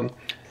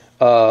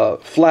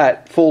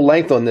flat, full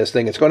length on this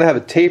thing. It's going to have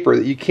a taper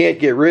that you can't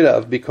get rid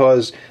of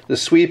because the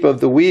sweep of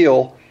the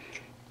wheel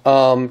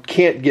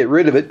can't get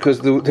rid of it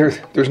because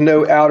there's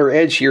no outer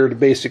edge here to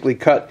basically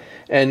cut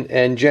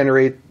and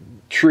generate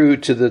true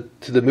to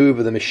the move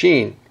of the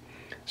machine.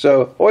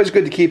 So always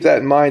good to keep that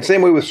in mind.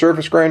 Same way with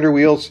surface grinder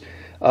wheels.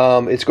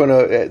 It's going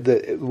to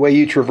the way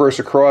you traverse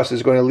across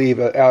is going to leave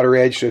an outer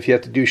edge. So if you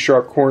have to do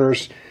sharp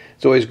corners,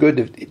 it's always good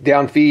to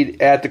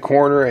downfeed at the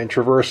corner and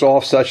traverse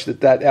off such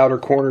that that outer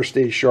corner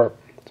stays sharp.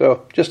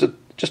 So just a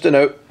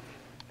note.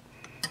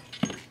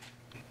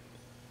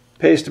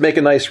 Pays to make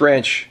a nice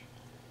wrench.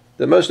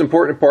 The most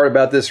important part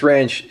about this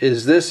wrench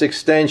is this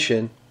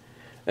extension,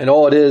 and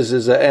all it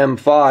is a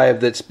M5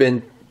 that's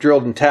been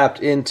drilled and tapped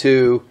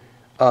into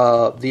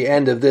the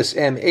end of this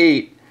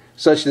M8,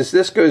 such that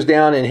this goes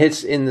down and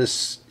hits in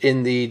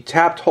the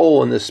tapped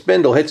hole in the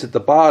spindle, hits at the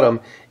bottom.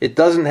 It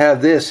doesn't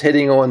have this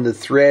hitting on the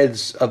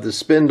threads of the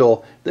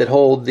spindle that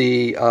hold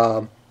the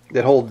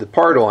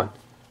part on,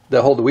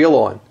 that hold the wheel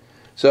on.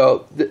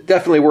 So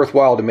definitely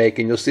worthwhile to make,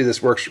 and you'll see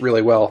this works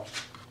really well.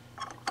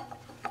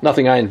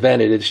 Nothing I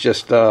invented. It's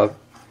just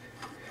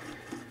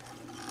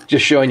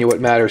showing you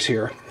what matters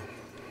here.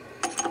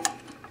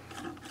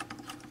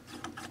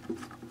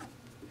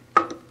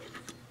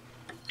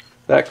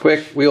 That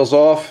quick, wheels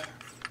off.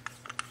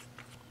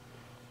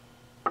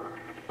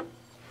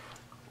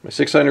 My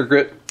 600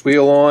 grit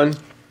wheel on.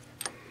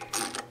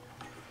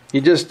 You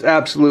just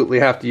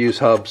absolutely have to use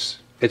hubs.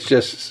 It's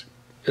just,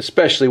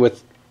 especially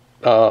with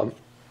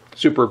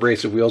super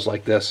abrasive wheels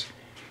like this,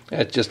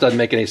 it just doesn't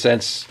make any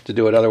sense to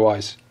do it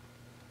otherwise.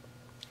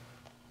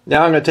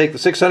 Now I'm going to take the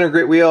 600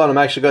 grit wheel and I'm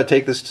actually going to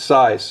take this to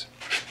size.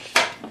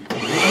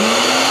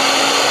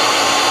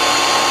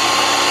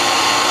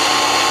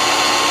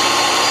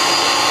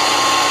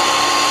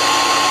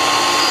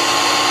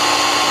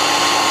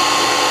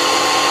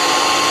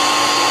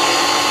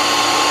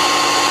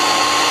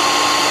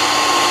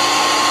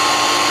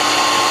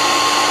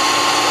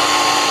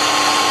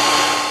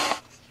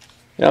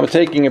 Now I'm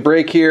taking a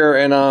break here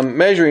and I'm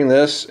measuring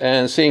this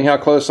and seeing how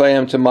close I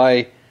am to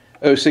my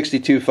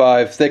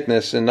 0.625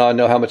 thickness, and now I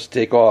know how much to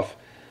take off.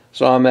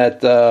 So I'm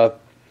at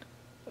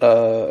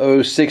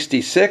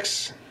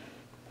 0.66.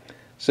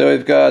 So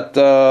we've got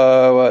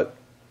what,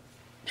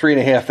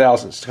 3.5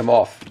 thousandths to come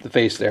off the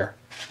face there.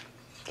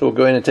 So we'll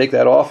go in and take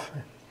that off.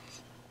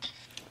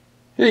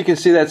 Here you can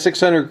see that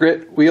 600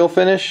 grit wheel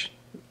finish,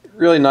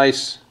 really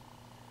nice,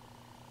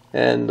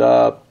 and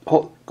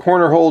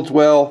corner holds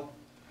well.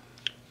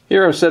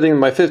 Here I'm setting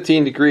my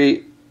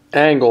 15-degree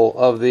angle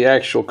of the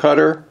actual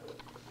cutter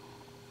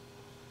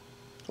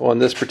on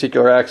this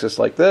particular axis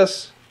like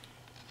this.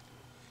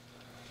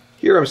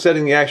 Here I'm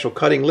setting the actual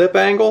cutting lip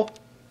angle.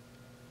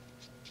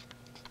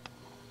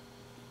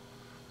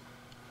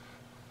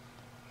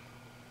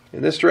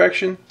 In this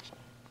direction.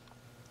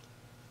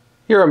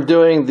 Here I'm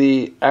doing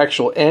the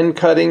actual end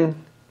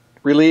cutting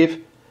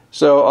relief.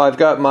 So I've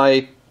got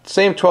my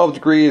same 12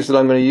 degrees that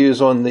I'm going to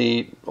use on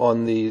the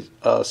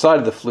side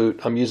of the flute,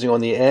 I'm using on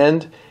the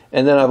end,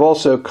 and then I've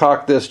also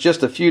cocked this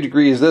just a few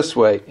degrees this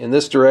way, in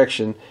this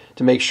direction,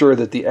 to make sure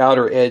that the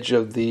outer edge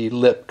of the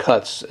lip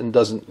cuts and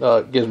doesn't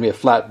gives me a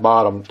flat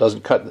bottom,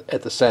 doesn't cut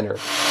at the center.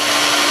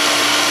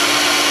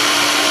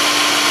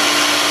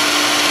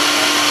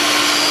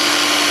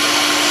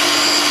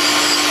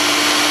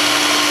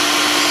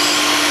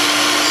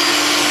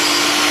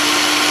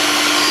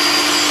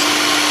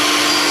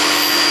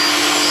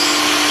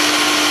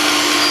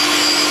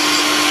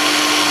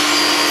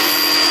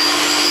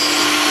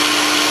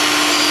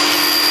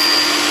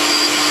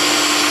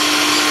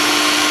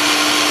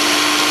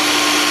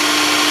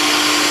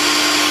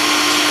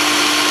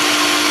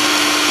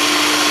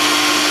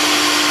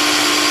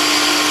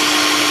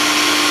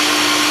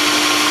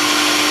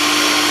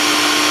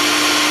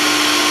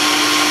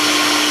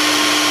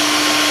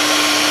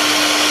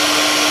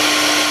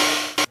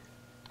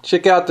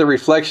 Check out the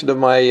reflection of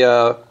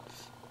my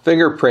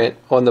fingerprint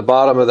on the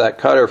bottom of that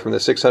cutter from the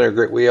 600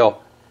 grit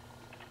wheel.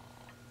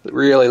 It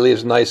really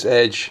leaves a nice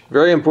edge.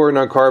 Very important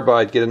on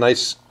carbide, get a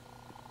nice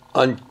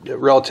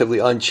relatively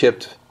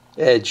unchipped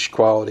edge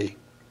quality.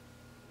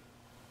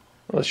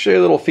 Let's show you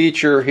a little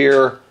feature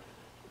here.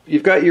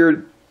 You've got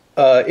your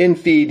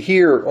in-feed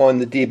here on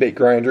the D-bit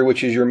grinder,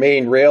 which is your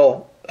main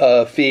rail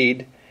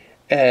feed,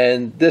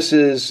 and this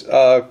is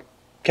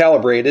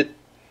calibrated.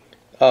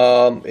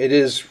 It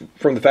is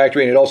from the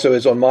factory, and it also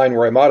is on mine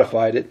where I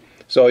modified it.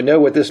 So I know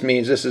what this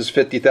means. This is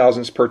 50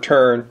 thousandths per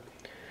turn.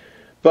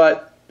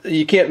 But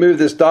you can't move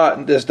this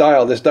dial. This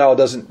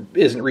dial isn't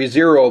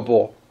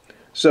re-zeroable.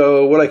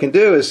 So what I can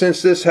do is,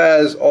 since this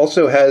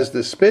also has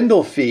the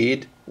spindle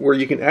feed, where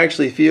you can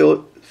actually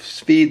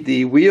feed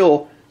the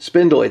wheel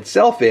spindle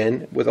itself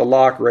in with a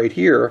lock right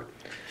here,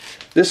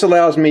 this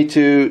allows me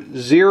to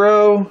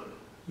zero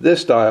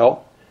this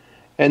dial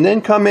and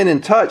then come in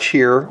and touch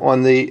here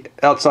on the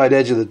outside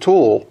edge of the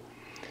tool,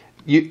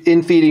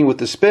 in feeding with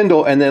the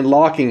spindle and then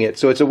locking it.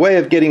 So it's a way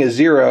of getting a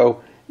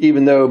zero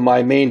even though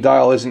my main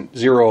dial isn't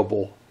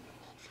zeroable.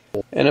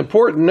 An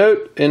important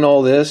note in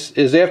all this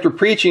is, after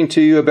preaching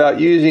to you about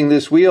using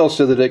this wheel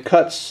so that it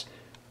cuts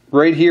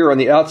right here on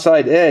the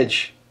outside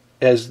edge,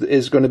 as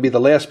is going to be the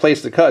last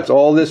place that cuts,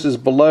 all this is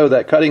below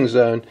that cutting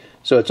zone,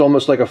 so it's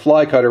almost like a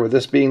fly cutter with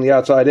this being the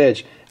outside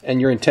edge,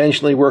 and you're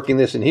intentionally working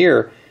this in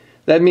here.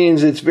 That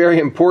means it's very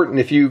important,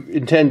 if you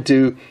intend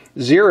to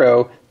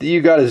zero, that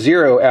you got a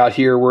zero out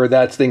here where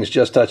that thing's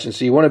just touching.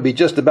 So you want to be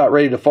just about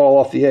ready to fall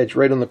off the edge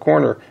right on the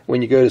corner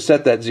when you go to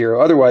set that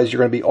zero. Otherwise, you're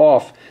going to be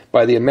off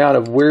by the amount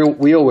of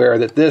wheel wear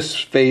that this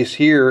face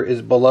here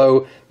is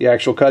below the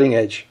actual cutting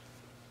edge.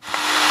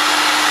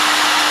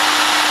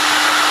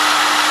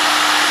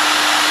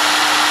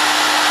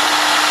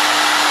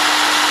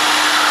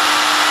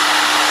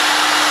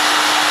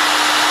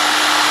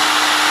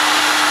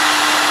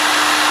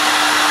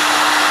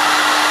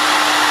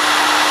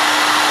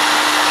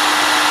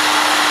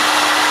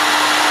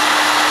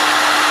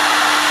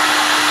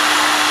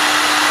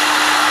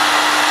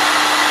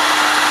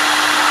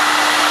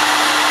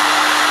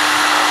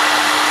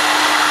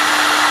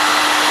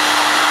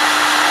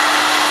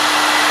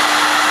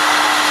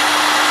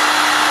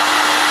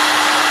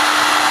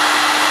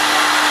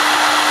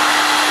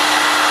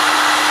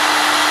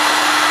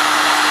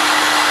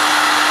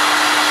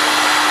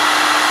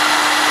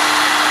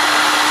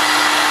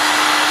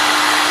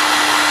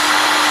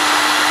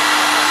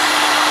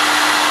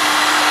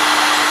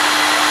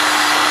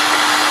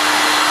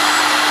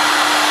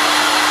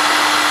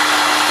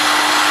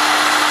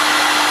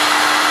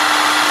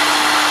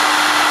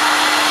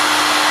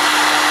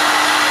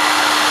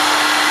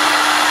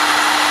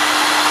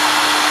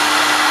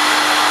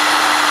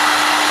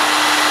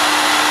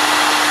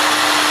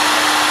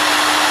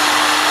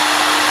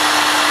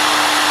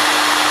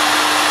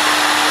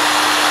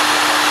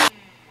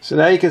 So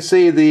now you can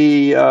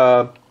see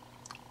I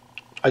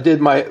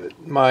did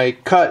my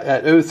cut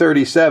at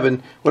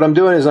 0.37. What I'm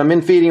doing is I'm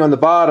in feeding on the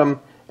bottom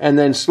and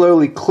then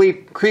slowly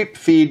creep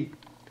feed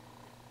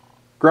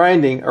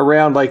grinding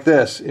around like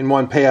this in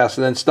one pass,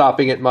 and then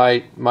stopping at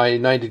my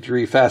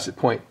 90-degree facet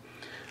point.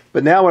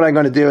 But now what I'm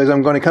going to do is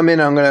I'm going to come in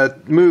and I'm going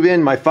to move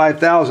in my 5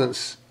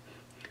 thousandths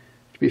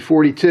to be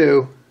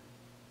 42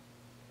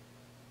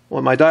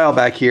 on my dial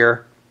back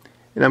here,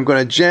 and I'm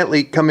going to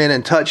gently come in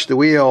and touch the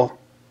wheel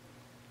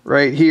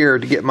right here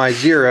to get my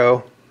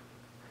zero.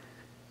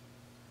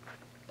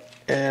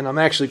 And I'm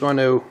actually going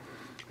to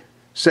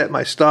set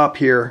my stop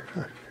here,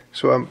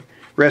 so I'm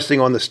resting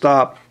on the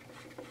stop.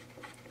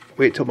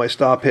 Wait till my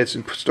stop hits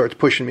and starts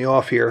pushing me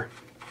off here.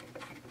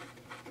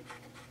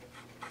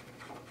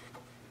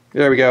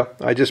 There we go.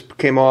 I just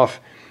came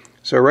off.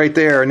 So right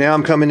there, now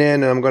I'm coming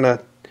in and I'm going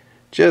to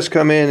just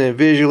come in and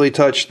visually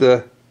touch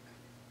the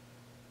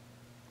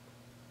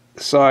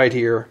side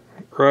here,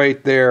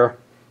 right there.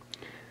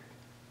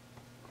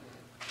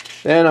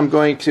 Then I'm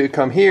going to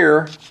come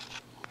here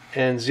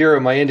and zero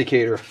my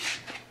indicator.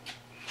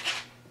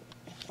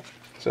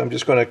 So I'm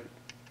just going to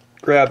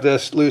grab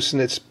this, loosen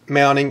its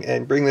mounting,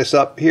 and bring this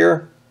up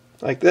here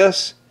like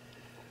this.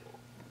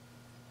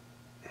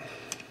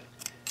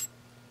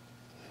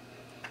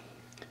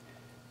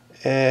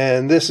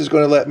 And this is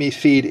going to let me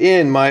feed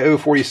in my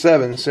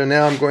 0.47. So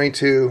now I'm going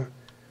to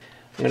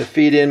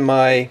feed in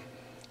my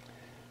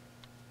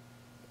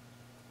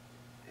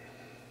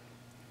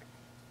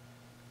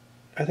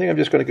I think I'm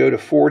just going to go to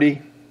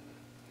 40.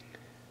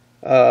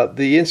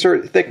 The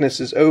insert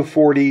thickness is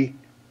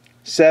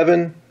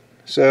 0.47,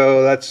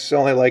 so that's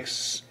only like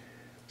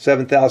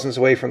 7 thousandths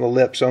away from the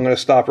lip, so I'm going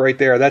to stop right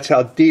there. That's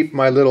how deep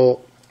my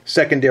little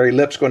secondary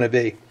lip's going to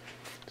be.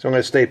 So I'm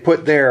going to stay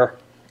put there.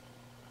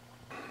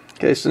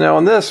 Okay, so now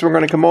on this, we're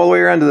going to come all the way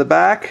around to the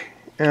back,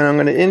 and I'm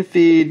going to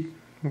infeed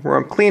where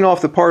I'm clean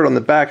off the part on the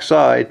back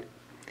side,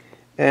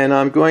 and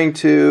I'm going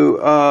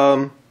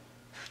to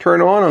turn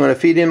on. I'm going to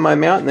feed in my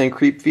mount and then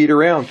creep feed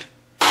around.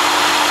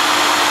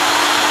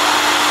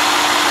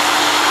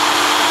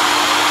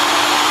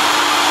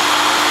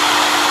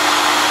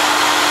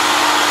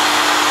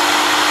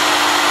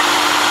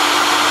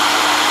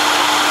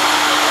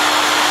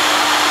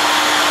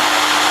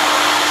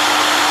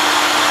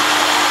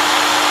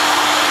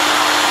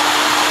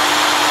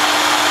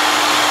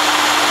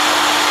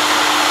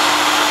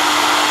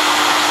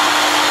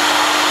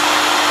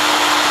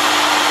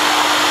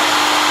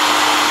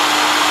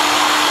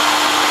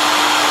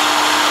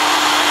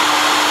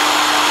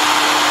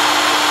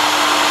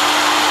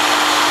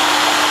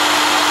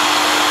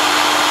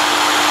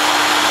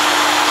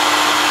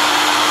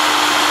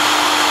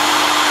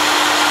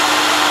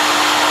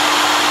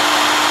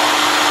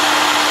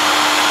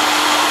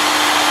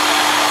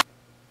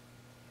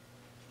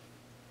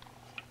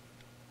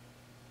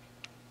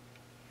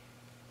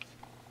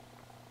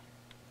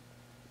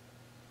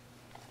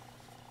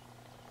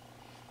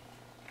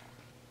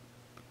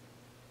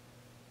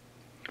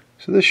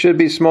 So this should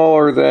be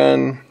smaller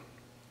than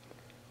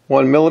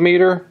 1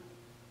 millimeter,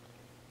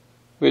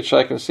 which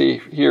I can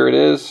see here it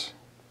is.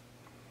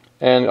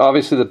 And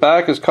obviously the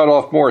back is cut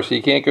off more, so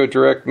you can't go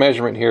direct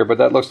measurement here, but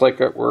that looks like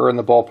we're in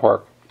the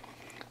ballpark.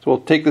 So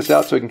we'll take this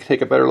out so we can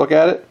take a better look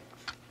at it.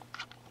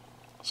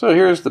 So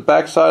here's the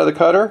back side of the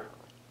cutter.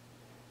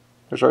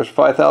 There's our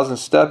 5,000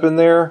 step in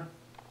there.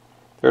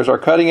 There's our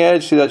cutting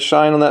edge. See that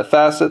shine on that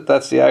facet?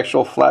 That's the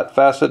actual flat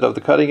facet of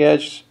the cutting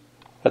edge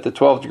at the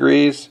 12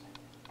 degrees.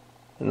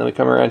 And then we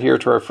come around here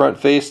to our front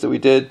face that we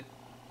did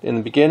in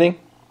the beginning.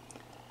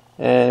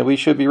 And we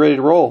should be ready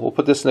to roll. We'll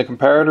put this in the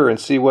comparator and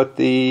see what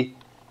the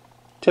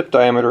tip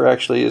diameter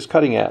actually is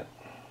cutting at.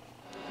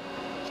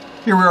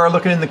 Here we are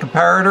looking in the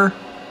comparator,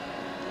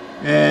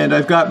 and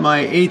I've got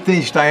my 1/8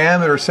 inch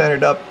diameter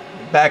centered up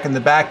back in the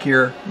back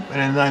here,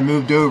 and then I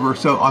moved over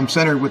so I'm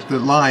centered with the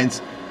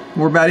lines.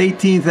 We're about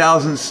 18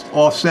 thousandths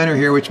off center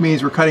here, which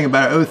means we're cutting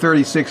about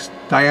 0.36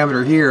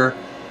 diameter here,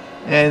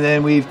 and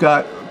then we've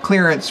got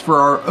clearance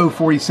for our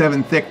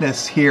 0.47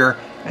 thickness here,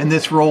 and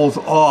this rolls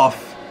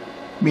off,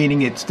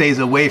 meaning it stays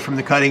away from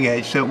the cutting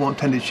edge, so it won't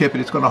tend to chip it.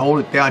 It's going to hold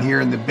it down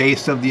here in the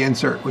base of the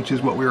insert, which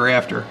is what we were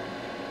after.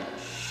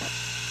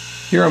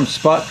 Here I'm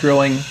spot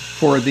drilling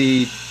for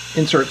the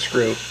insert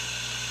screw.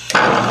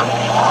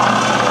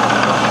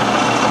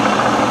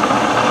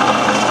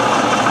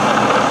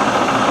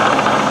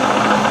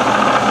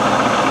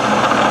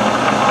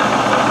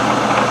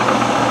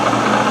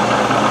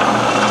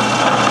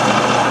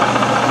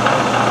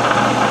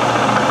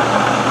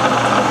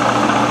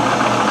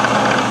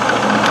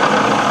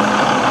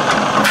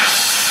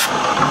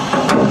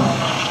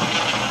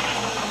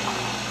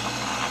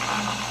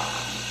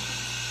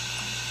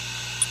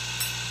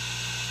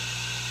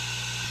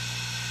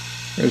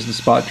 There's the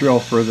spot drill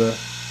for the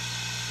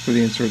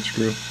insert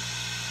screw.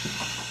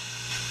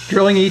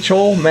 Drilling each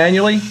hole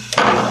manually.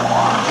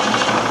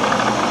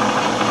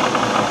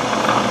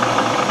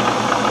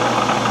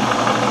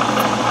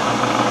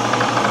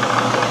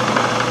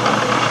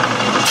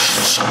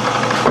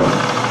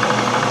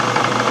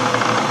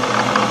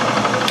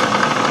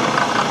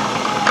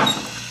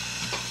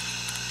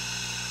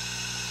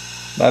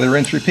 Lather,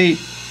 rinse, repeat.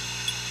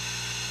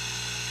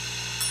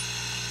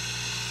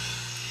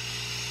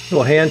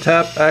 Little hand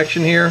tap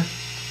action here.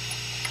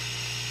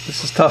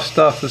 This is tough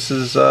stuff. This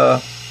is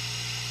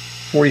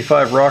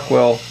 45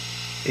 Rockwell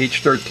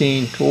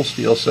H13 tool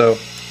steel, so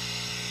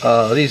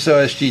these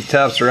OSG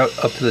taps are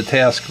up to the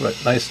task, but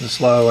nice and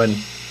slow and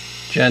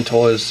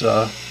gentle as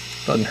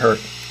doesn't hurt.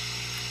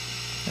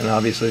 And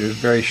obviously there's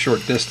very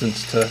short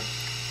distance to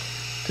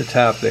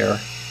tap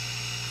there.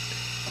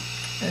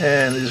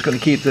 And I'm just going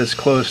to keep this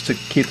close to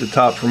keep the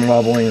top from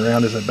wobbling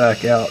around as I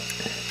back out.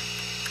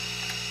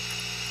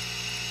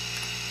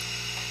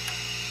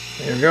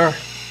 There we are.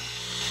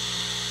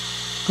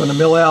 Going to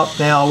mill out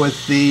now with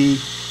the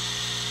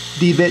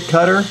D-bit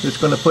cutter. It's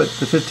going to put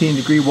the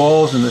 15-degree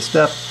walls in the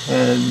step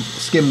and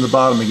skim the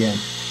bottom again.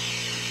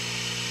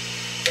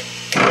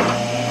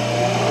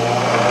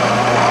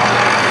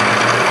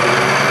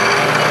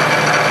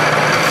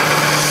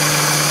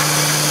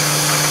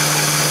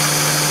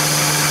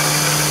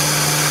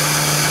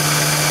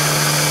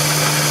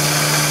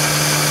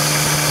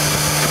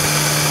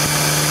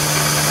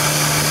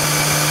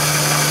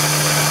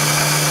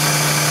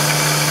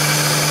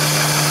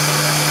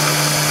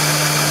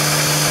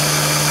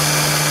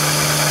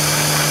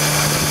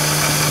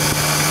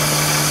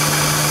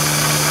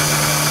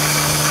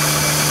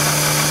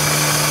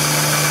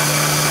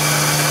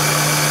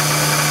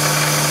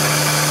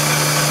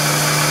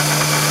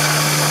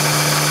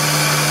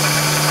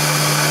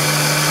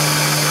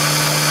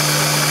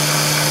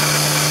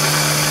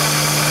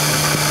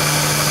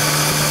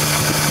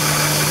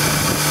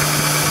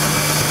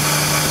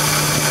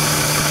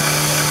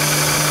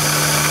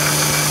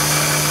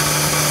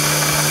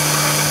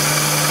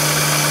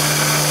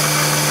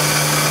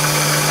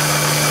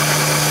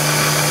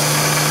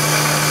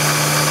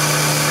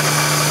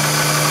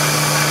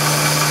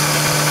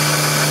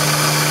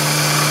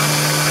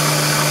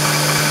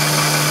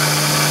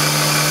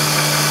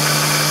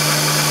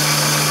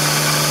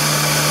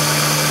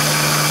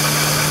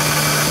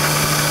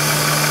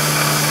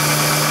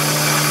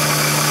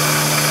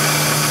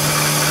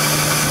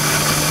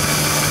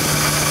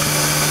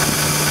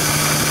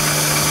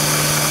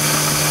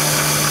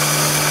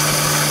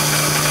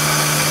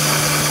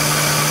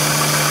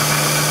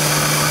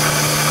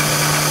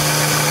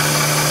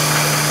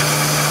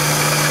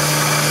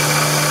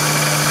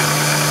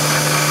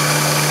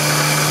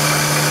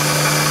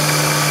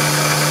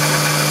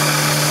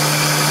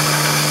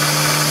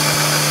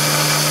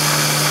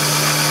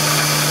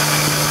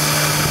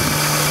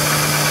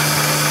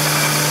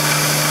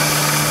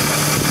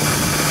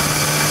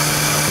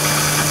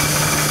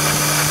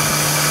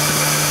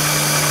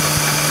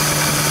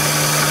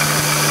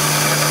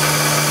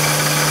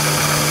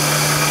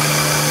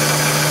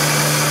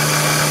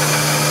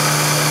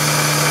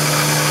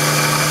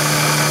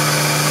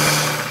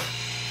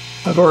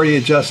 I've already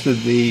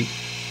adjusted the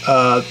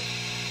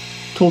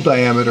tool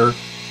diameter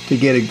to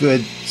get a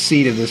good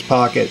seat of this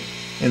pocket,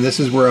 And this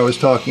is where I was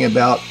talking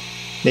about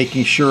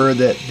making sure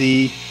that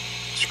the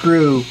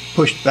screw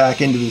pushed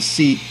back into the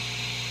seat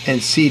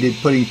and seated,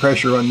 putting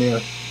pressure on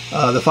there.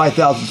 The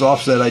 5/1000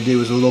 offset I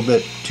do is a little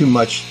bit too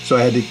much, so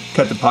I had to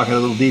cut the pocket a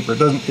little deeper. It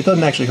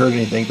doesn't actually hurt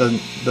anything.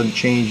 It doesn't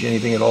change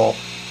anything at all.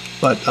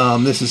 But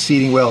this is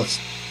seating well. It's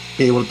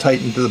able to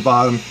tighten to the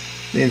bottom.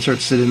 The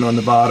inserts sit in on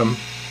the bottom.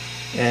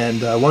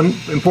 And one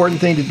important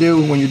thing to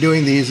do when you're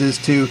doing these is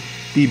to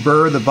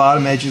deburr the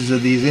bottom edges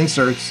of these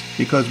inserts,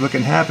 because what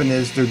can happen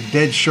is they're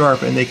dead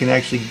sharp and they can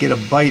actually get a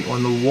bite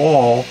on the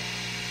wall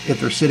if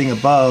they're sitting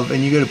above,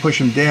 and you go to push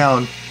them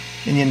down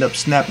and you end up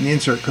snapping the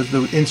insert because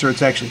the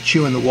insert's actually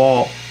chewing the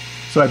wall.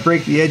 So I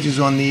break the edges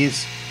on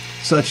these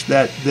such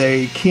that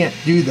they can't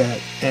do that,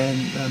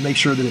 and make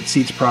sure that it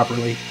seats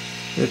properly.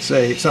 It's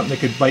something that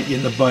could bite you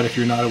in the butt if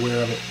you're not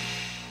aware of it.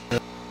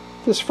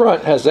 This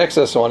front has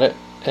excess on it,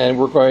 and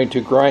we're going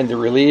to grind the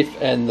relief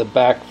and the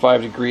back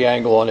 5-degree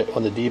angle on it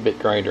on the D-bit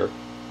grinder.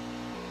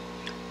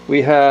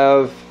 We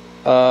have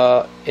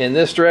in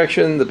this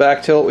direction the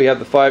back tilt, we have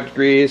the 5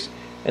 degrees,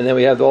 and then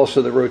we have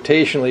also the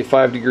rotationally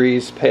 5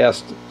 degrees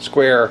past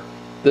square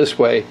this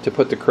way to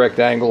put the correct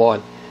angle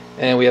on.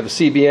 And we have a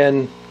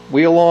CBN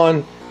wheel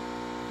on.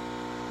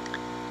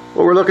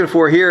 What we're looking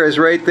for here is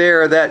right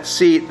there, that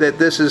seat, that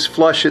this is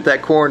flush at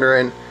that corner,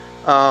 and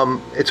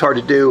it's hard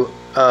to do,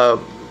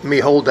 me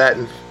hold that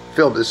and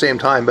film at the same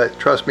time, but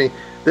trust me,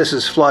 this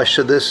is flush,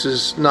 so this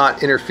is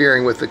not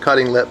interfering with the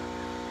cutting lip.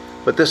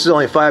 But this is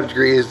only 5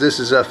 degrees, this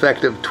is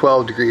effective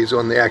 12 degrees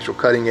on the actual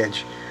cutting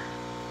edge.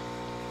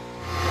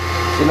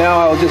 So now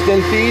I'll just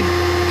in-feed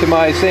to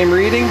my same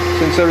reading,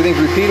 since everything's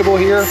repeatable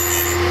here.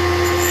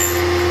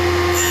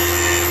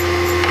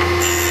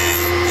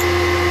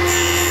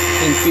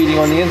 In-feeding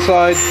on the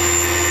inside.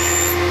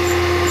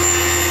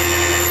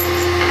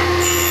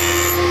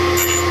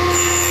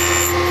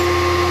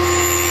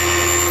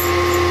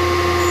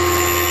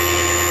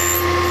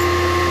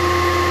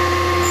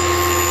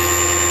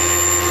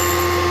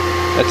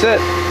 That's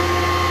it.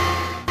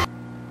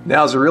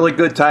 Now's a really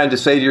good time to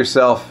say to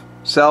yourself,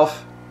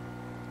 self,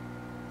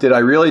 did I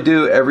really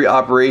do every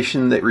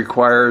operation that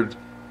required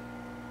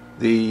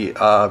the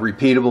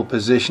repeatable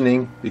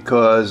positioning?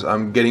 Because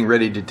I'm getting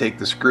ready to take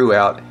the screw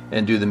out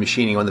and do the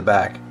machining on the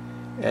back.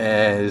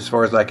 And as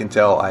far as I can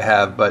tell, I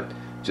have. But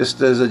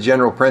just as a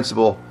general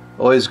principle,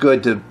 always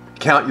good to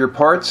count your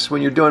parts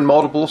when you're doing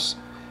multiples,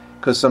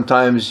 because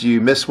sometimes you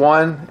miss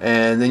one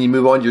and then you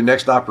move on to your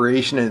next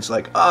operation and it's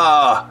like,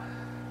 ah.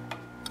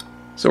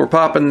 So we're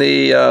popping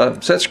the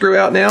set screw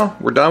out now.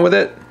 We're done with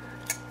it.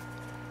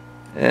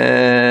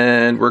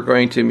 And we're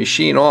going to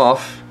machine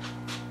off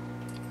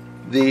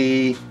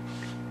the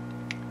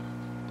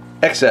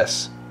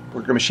excess.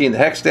 We're going to machine the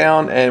hex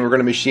down, and we're going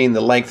to machine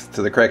the length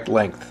to the correct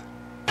length.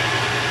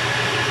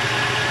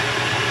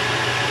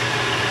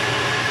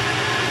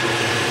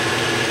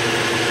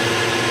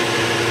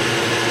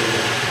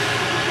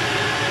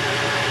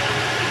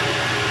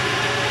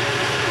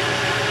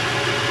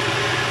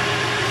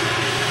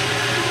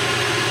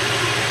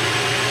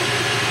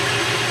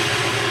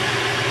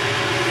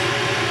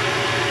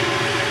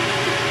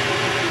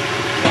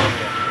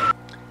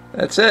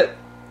 That's it.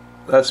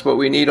 That's what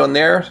we need on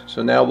there.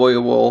 So now we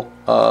will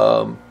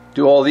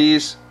do all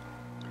these.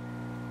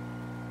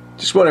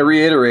 Just want to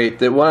reiterate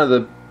that one of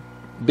the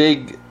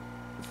big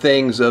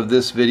things of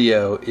this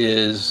video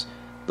is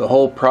the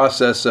whole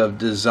process of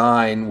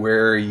design,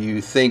 where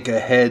you think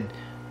ahead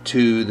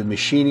to the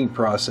machining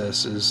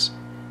processes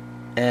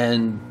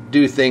and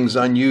do things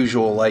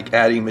unusual like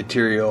adding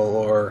material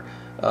or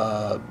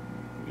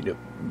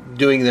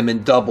doing them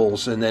in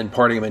doubles and then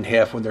parting them in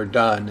half when they're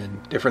done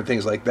and different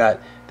things like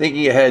that.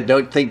 Thinking ahead,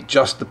 don't think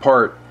just the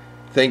part,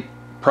 think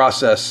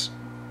process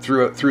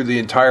through the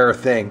entire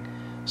thing.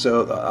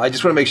 So I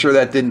just want to make sure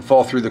that didn't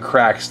fall through the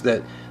cracks,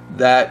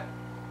 that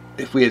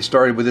if we had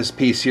started with this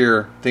piece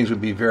here, things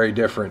would be very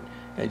different.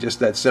 And just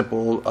that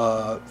simple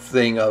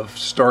thing of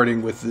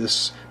starting with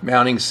this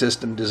mounting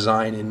system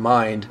design in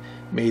mind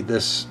made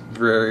this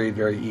very,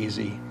 very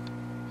easy.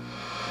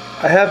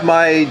 I have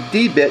my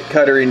D-bit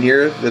cutter in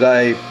here that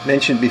I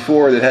mentioned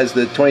before that has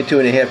the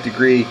 22.5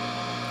 degree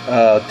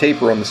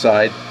taper on the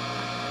side,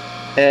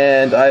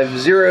 and I've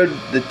zeroed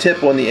the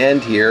tip on the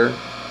end here,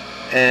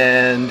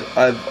 and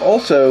I've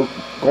also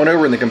gone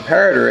over in the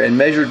comparator and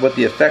measured what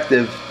the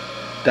effective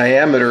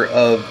diameter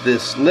of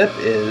this lip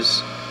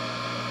is,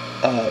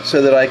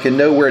 so that I can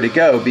know where to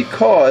go,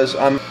 because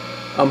I'm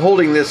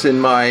holding this in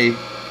my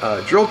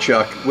drill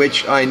chuck,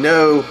 which I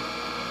know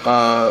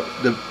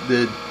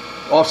the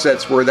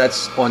offsets where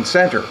that's on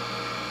center,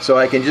 so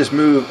I can just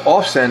move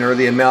off center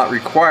the amount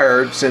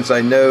required. Since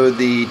I know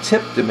the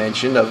tip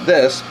dimension of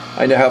this,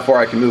 I know how far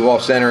I can move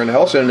off center, and I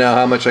also know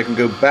how much I can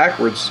go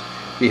backwards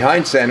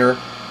behind center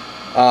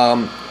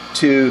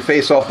to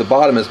face off the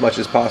bottom as much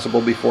as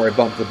possible before I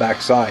bump the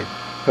back side.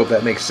 Hope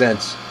that makes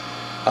sense.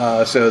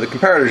 So the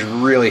comparator is a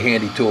really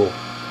handy tool.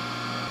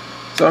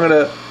 So I'm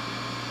going to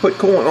put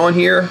coolant on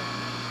here.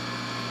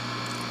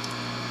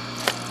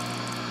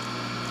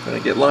 I'm going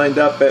to get lined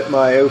up at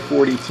my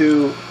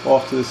 042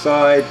 off to the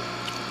side.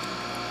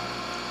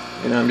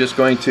 and I'm just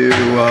going to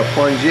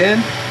plunge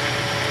in.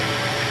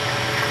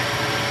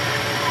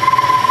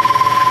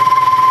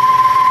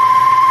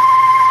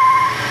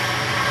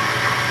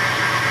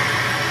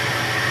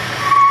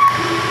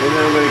 And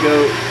then I'm going to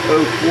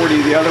go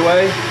 040 the other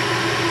way.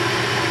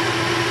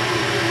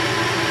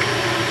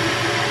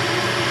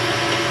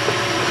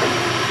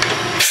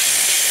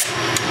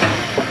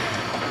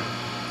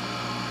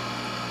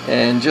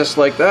 And just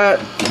like that,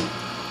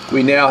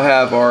 we now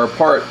have our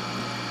part.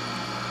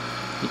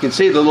 You can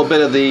see the little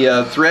bit of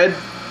the thread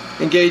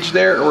engaged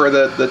there, or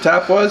the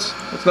tap was.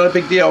 It's not a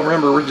big deal.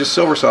 Remember, we're just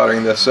silver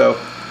soldering this, so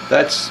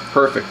that's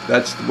perfect.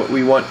 That's what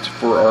we want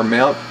for our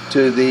mount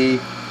to the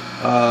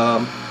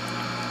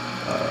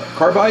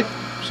carbide.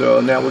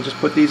 So now we'll just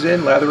put these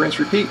in, lather, rinse,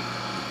 repeat.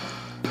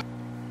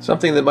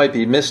 Something that might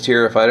be missed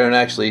here, if I don't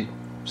actually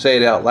say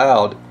it out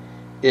loud,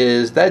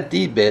 is that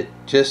D bit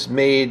just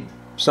made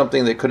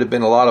something that could have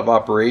been a lot of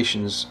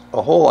operations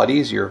a whole lot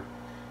easier.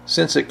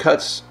 Since it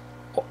cuts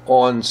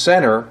on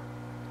center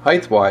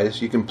height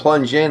wise, you can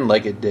plunge in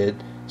like it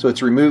did, so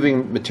it's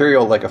removing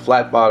material like a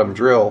flat bottom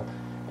drill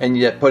and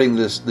yet putting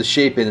the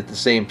shape in at the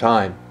same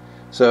time.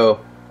 So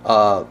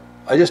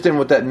I just didn't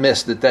want that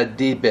missed, that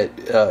D bit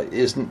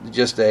isn't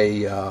just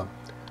another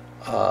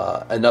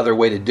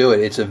way to do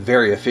it. It's a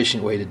very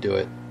efficient way to do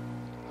it.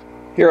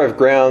 Here I've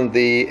ground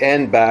the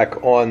end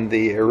back on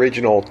the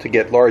original to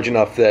get large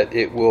enough that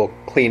it will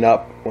clean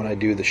up when I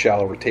do the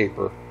shallower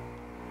taper.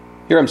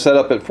 Here I'm set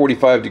up at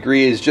 45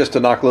 degrees just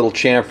to knock a little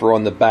chamfer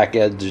on the back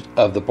edge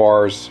of the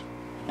bars.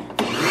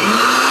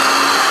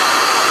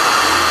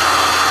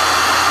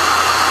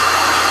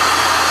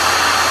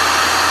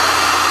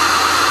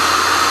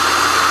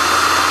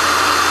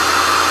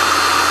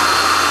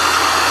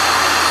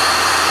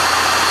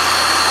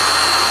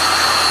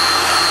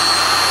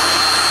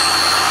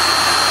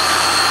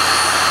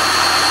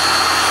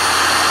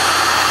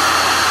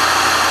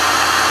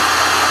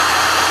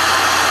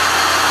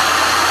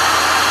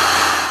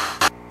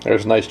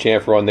 There's a nice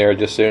chamfer on there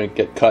just so it doesn't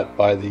get cut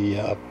by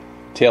the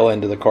tail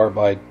end of the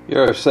carbide.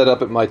 Here I've set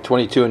up at my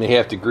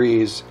 22.5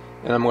 degrees,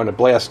 and I'm going to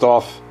blast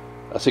off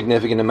a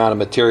significant amount of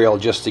material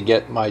just to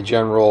get my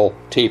general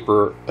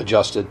taper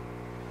adjusted.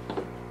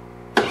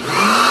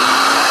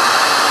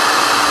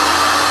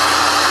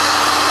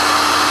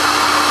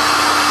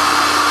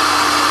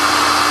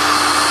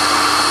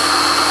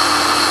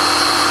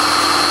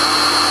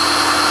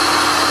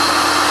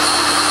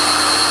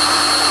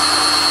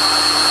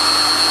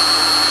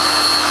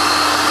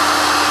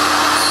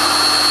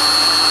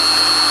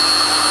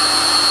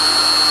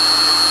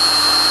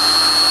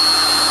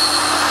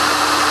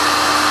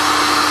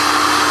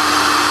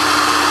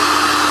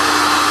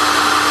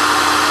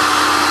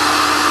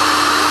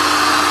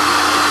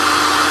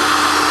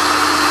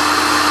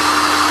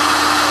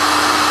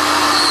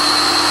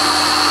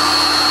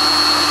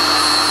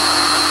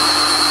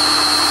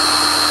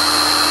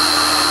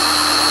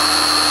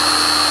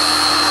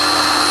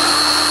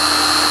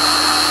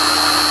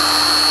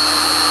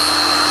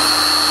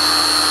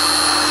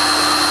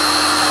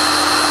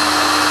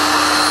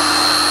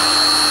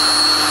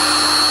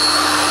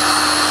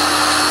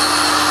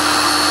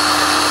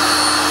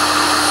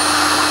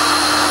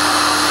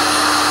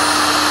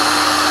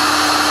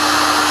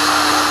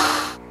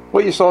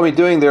 What you saw me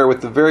doing there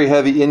with the very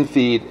heavy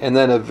infeed and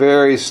then a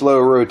very slow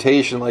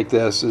rotation like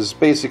this is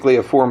basically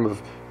a form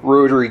of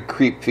rotary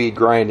creep feed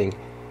grinding.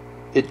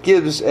 It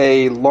gives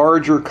a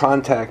larger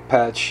contact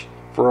patch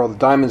for all the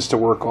diamonds to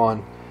work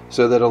on,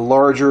 so that a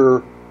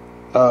larger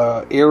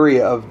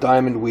area of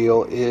diamond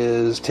wheel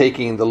is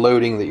taking the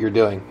loading that you're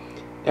doing.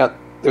 Now,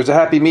 there's a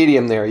happy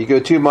medium there. You go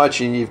too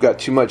much and you've got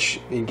too much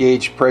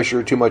engaged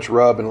pressure, too much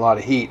rub, and a lot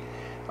of heat.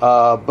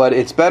 But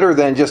it's better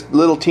than just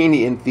little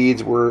teeny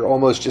infeeds where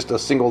almost just a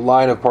single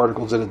line of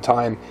particles at a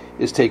time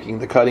is taking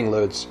the cutting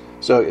loads.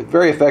 So it's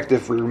very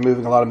effective for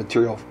removing a lot of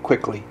material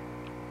quickly.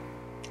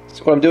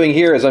 So what I'm doing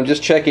here is I'm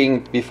just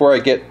checking before I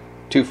get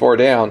too far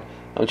down.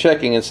 I'm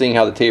checking and seeing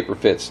how the taper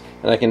fits.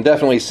 And I can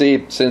definitely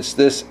see, since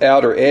this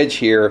outer edge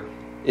here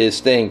is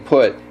staying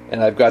put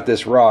and I've got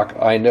this rock,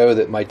 I know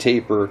that my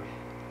taper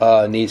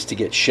needs to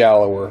get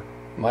shallower.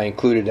 My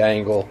included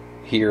angle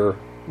here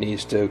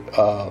needs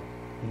to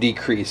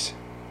decrease.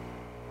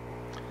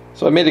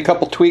 So I made a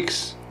couple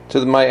tweaks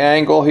to my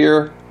angle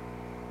here,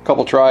 a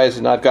couple tries,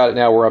 and I've got it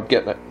now where I'm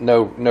getting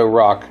no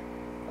rock.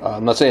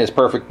 I'm not saying it's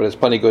perfect, but it's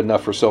plenty good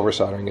enough for silver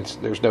soldering.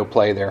 There's no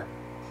play there.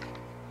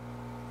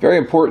 Very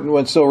important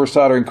when silver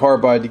soldering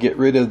carbide to get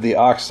rid of the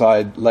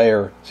oxide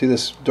layer. See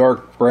this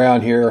dark brown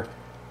here,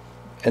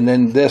 and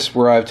then this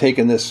where I've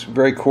taken this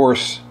very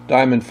coarse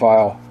diamond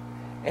file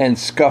and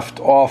scuffed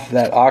off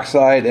that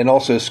oxide, and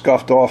also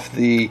scuffed off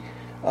the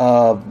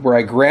where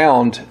I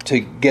ground to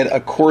get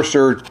a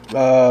coarser,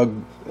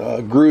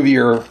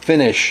 groovier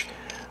finish,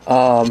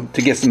 to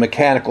get some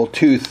mechanical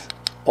tooth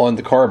on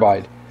the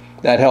carbide.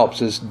 That helps.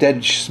 This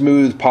dead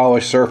smooth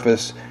polished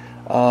surface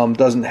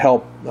doesn't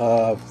help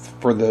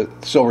for the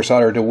silver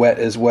solder to wet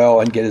as well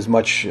and get as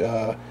much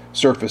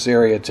surface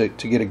area to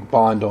get a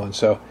bond on.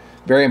 So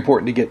very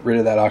important to get rid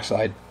of that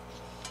oxide.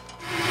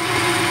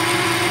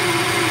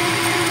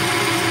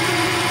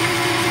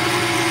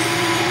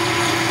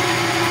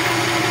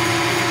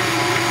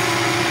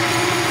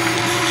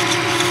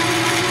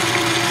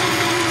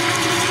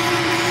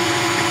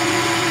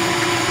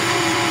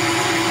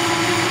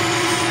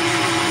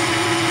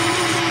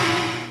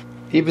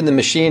 even the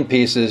machine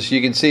pieces,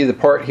 you can see the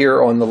part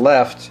here on the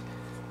left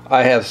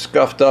I have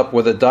scuffed up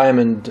with a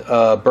diamond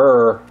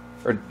burr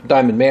or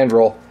diamond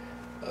mandrel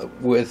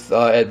with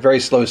at very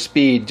slow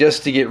speed,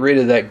 just to get rid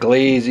of that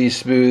glazy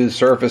smooth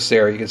surface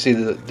there. You can see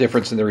the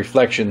difference in the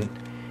reflection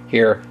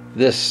here.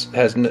 This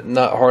has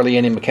not hardly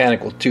any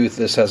mechanical tooth.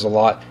 This has a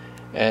lot,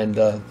 and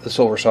the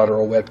silver solder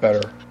will wet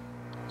better.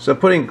 So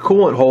putting a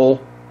coolant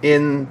hole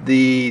in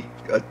the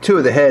two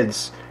of the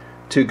heads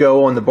to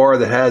go on the bar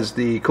that has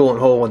the coolant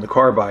hole in the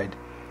carbide,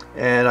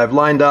 and I've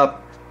lined up.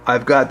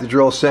 I've got the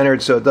drill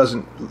centered so it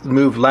doesn't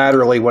move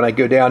laterally when I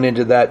go down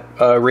into that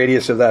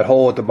radius of that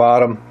hole at the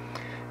bottom.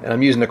 And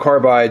I'm using a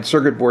carbide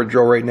circuit board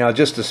drill right now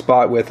just to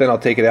spot with, then I'll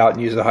take it out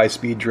and use a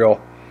high-speed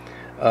drill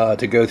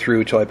to go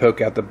through until I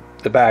poke out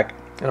the back.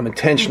 And I'm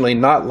intentionally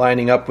not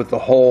lining up with the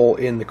hole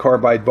in the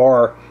carbide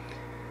bar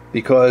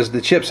because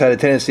the chips had a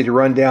tendency to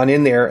run down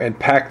in there and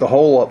pack the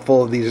hole up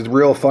full of these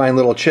real fine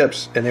little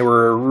chips, and they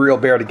were a real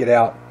bear to get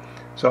out.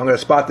 So I'm going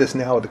to spot this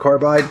now with the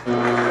carbide.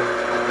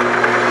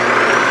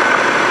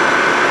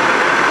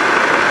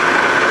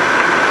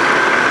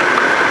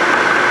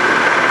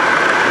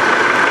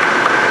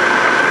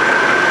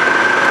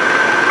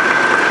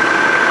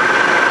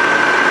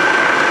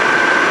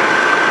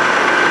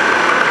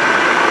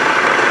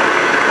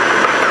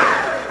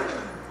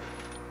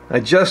 I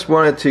just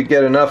wanted to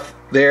get enough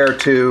there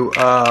to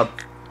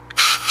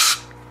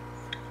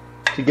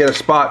get a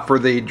spot for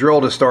the drill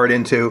to start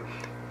into,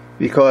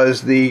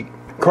 because the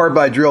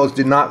carbide drills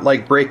do not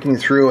like breaking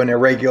through an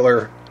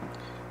irregular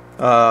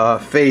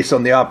face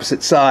on the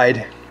opposite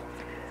side,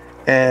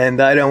 and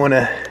I don't want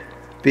to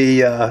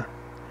be I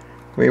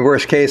mean,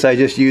 worst case I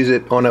just use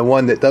it on a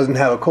one that doesn't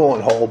have a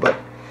coolant hole. But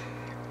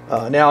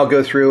now I'll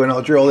go through and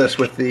I'll drill this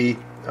with the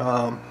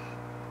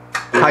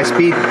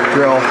high-speed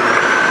drill.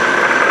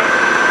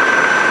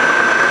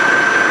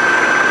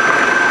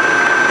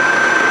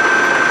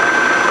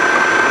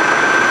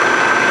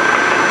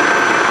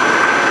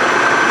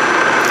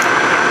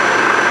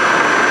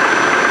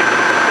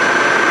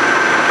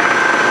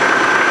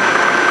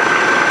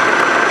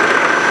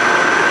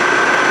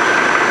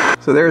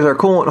 So there's our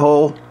coolant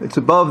hole. It's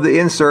above the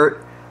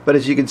insert, but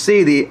as you can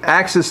see, the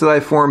axis that I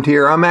formed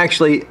here, I'm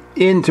actually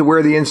into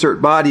where the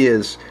insert body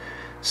is.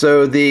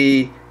 So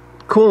the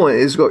coolant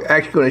is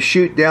actually going to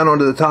shoot down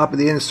onto the top of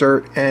the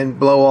insert and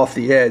blow off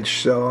the edge.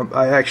 So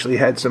I actually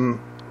had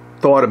some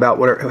thought about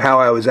how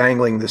I was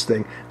angling this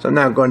thing. So I'm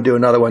now going to do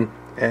another one,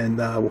 and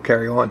we'll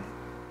carry on.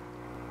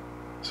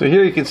 So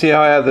here you can see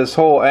how I have this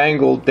hole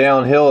angled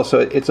downhill, so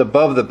it's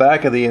above the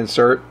back of the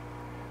insert,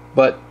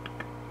 but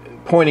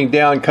pointing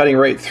down, cutting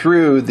right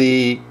through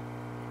the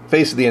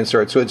face of the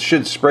insert, so it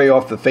should spray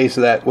off the face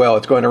of that. Well,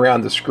 it's going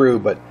around the screw,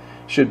 but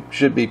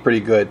should be pretty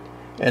good.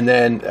 And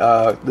then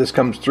this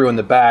comes through in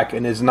the back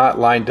and is not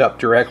lined up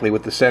directly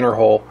with the center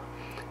hole.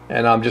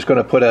 And I'm just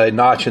going to put a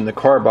notch in the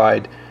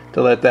carbide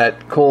to let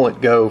that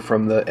coolant go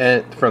from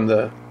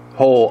the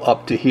hole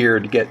up to here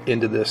to get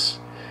into this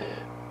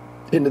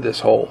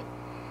hole.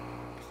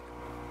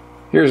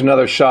 Here's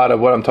another shot of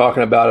what I'm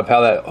talking about, of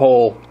how that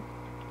hole,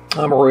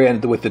 I'm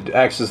oriented with the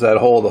axis of that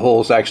hole. The hole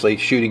is actually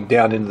shooting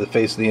down into the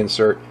face of the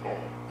insert,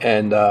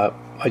 and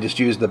I just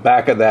used the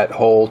back of that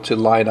hole to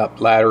line up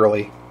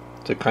laterally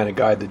to kind of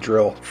guide the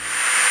drill.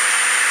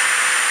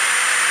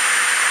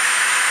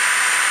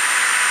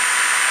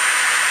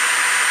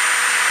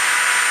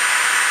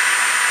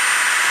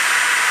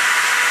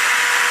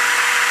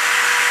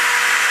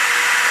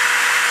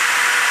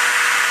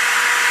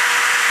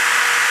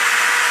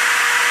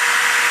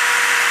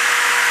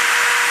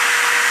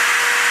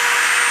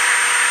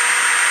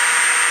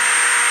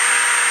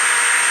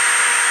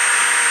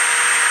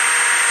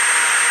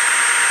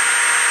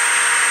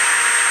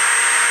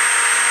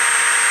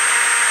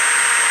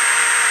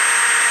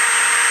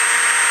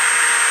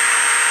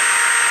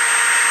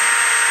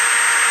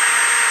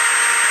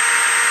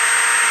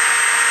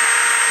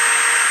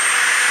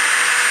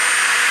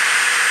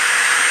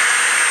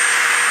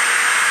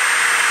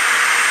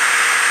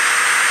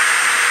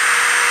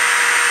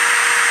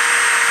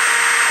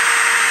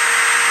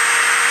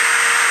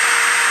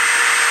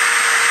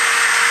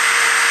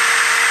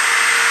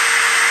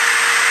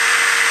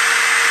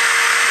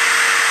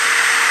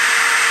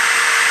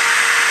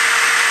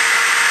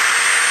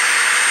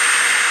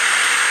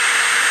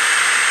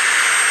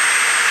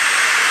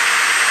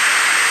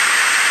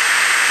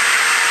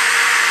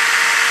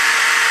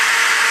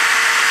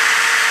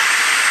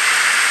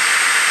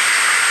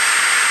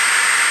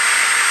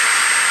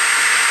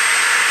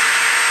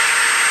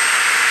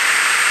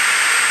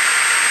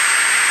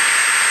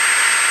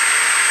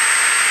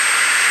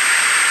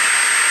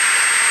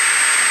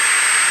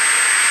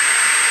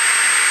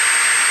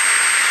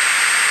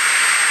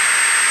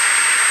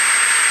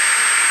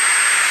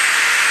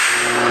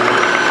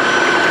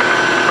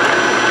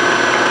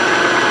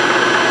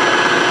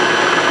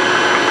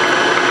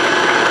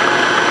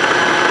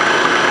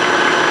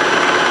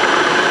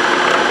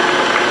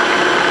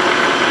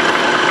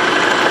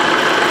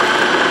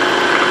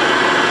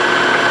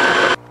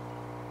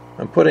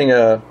 I'm putting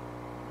a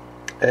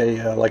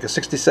a like a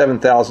 67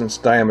 thousandths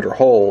diameter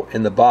hole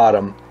in the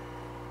bottom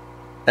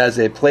as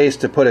a place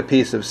to put a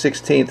piece of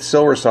 16th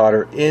silver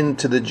solder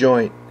into the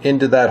joint,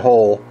 into that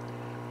hole,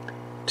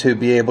 to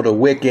be able to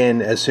wick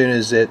in as soon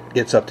as it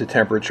gets up to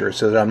temperature,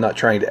 so that I'm not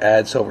trying to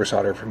add silver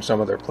solder from some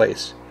other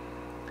place.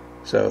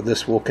 So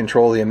this will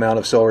control the amount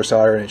of silver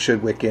solder, and it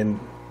should wick in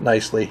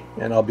nicely,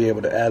 and I'll be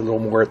able to add a little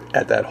more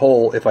at that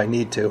hole if I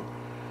need to.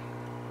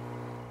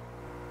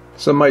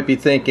 Some might be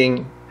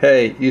thinking,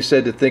 hey, you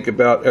said to think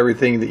about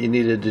everything that you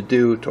needed to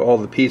do to all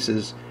the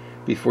pieces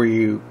before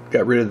you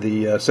got rid of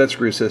the set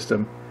screw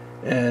system,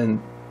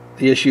 and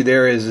the issue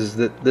there is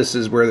that this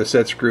is where the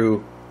set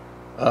screw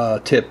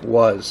tip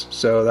was,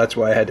 so that's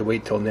why I had to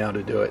wait till now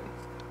to do it.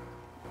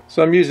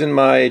 So I'm using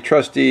my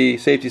trusty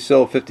Safety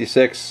Seal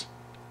 56.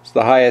 It's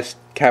the highest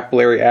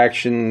capillary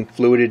action,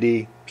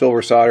 fluidity,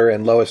 silver solder,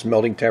 and lowest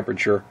melting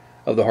temperature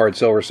of the hard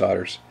silver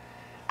solders.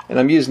 And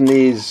I'm using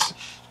these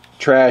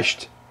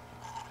trashed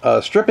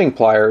stripping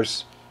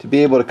pliers to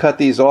be able to cut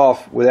these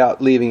off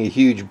without leaving a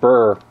huge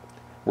burr,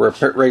 where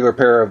a regular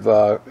pair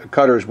of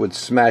cutters would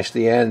smash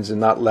the ends and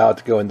not allow it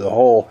to go into the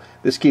hole.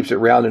 This keeps it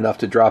round enough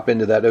to drop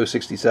into that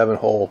 067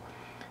 hole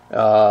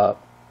to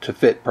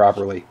fit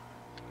properly.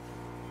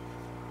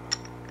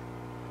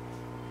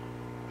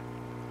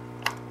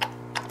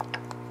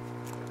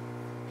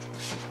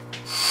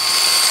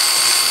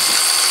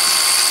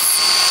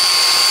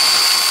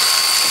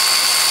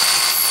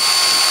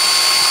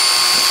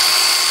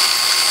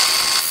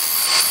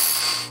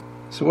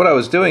 So what I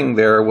was doing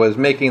there was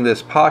making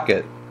this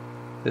pocket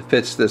that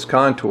fits this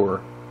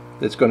contour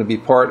that's going to be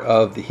part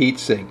of the heat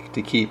sink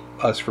to keep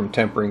us from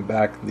tempering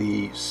back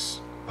the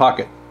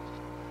pocket.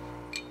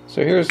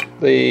 So here's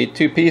the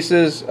two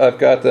pieces. I've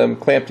got them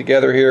clamped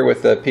together here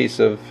with a piece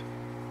of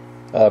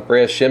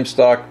brass shim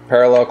stock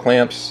parallel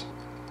clamps.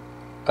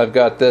 I've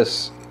got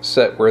this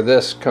set where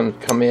this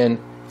come in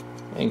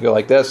and go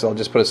like this. I'll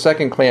just put a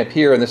second clamp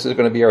here, and this is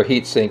going to be our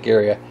heat sink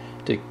area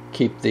to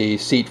keep the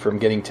seat from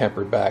getting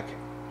tempered back.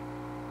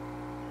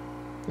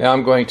 Now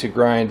I'm going to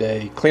grind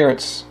a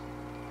clearance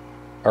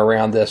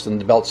around this in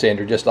the belt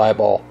sander, just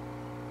eyeball.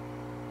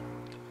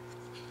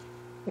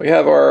 We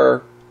have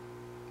our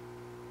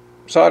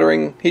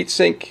soldering heat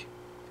sink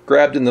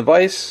grabbed in the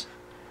vise.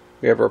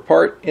 We have our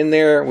part in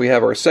there. We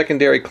have our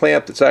secondary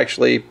clamp that's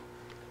actually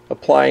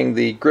applying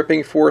the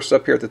gripping force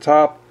up here at the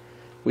top.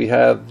 We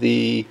have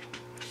the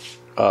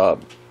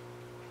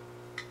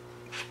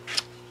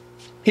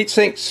heat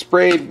sink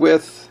sprayed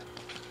with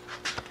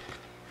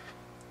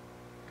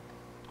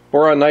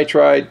boron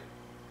nitride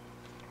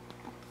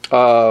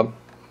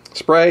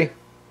spray.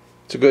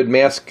 It's a good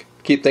mask,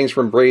 keep things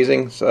from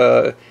brazing.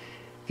 If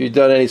you've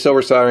done any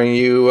silver soldering,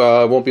 you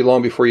won't be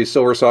long before you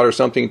silver solder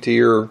something to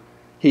your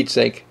heat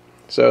sink.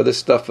 So this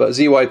stuff,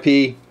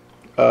 ZYP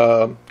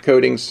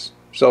Coatings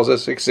sells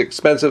this. It's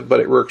expensive, but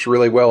it works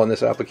really well in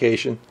this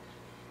application.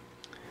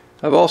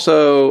 I've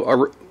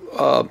also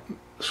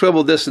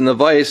swiveled this in the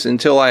vise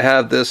until I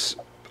have this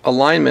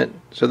alignment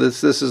so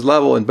this is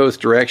level in both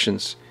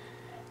directions,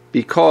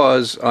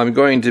 because I'm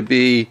going to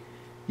be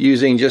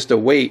using just a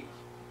weight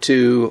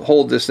to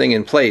hold this thing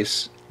in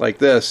place like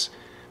this.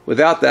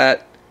 Without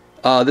that,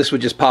 this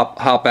would just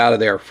hop out of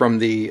there from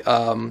the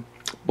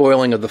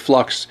boiling of the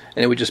flux,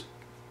 and it would just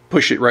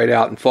push it right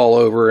out and fall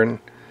over. And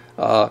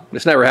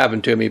it's never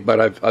happened to me,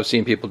 but I've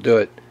seen people do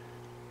it.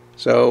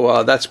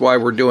 So that's why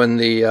we're doing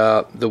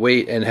the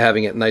weight and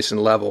having it nice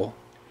and level.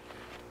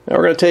 Now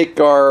we're going to take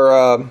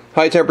our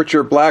high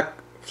temperature black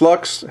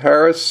flux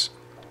Harris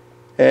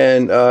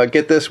and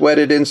get this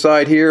wetted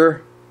inside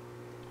here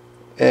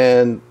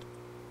and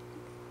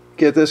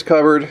get this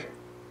covered.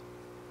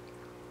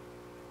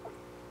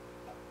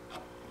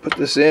 Put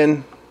this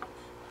in.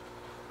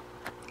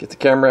 Get the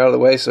camera out of the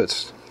way so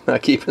it's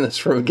not keeping this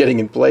from getting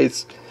in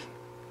place.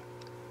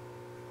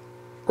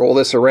 Roll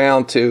this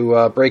around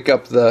to break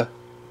up the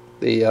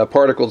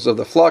particles of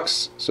the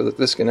flux so that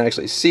this can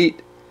actually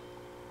seat.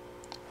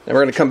 And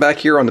we're going to come back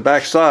here on the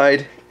back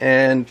side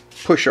and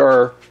push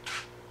our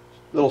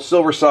little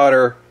silver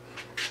solder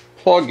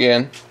plug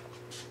in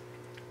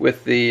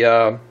with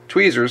the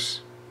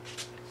tweezers.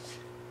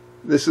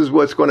 This is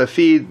what's going to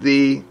feed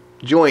the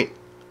joint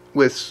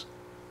with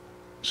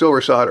silver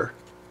solder.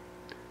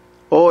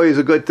 Always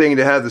a good thing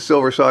to have the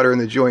silver solder in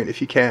the joint if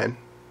you can,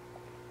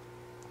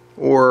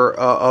 or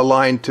a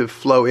line to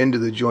flow into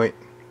the joint.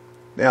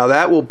 Now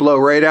that will blow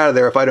right out of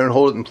there if I don't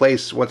hold it in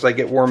place once I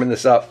get warming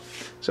this up.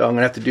 So I'm going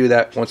to have to do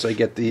that once I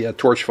get the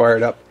torch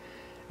fired up,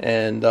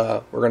 and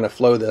we're going to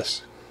flow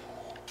this.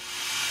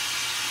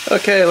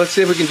 Okay, let's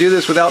see if we can do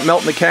this without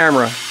melting the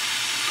camera.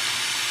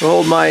 I'll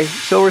hold my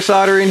silver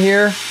solder in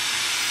here.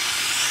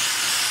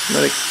 I'm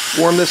going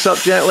to warm this up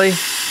gently.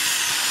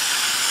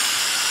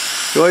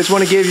 You always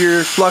want to give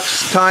your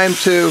flux time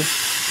to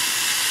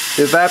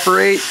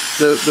evaporate,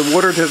 the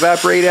water to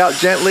evaporate out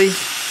gently.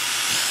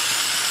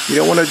 You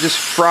don't want to just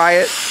fry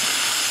it.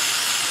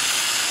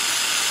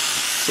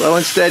 Slow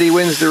and steady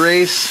wins the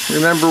race.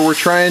 Remember, we're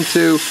trying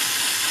to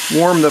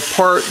warm the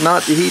part,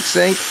 not the heat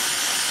sink.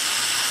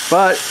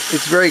 But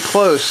it's very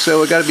close,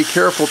 so we've got to be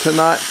careful to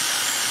not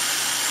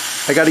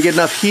I got to get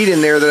enough heat in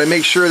there that I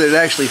make sure that it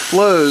actually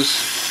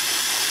flows.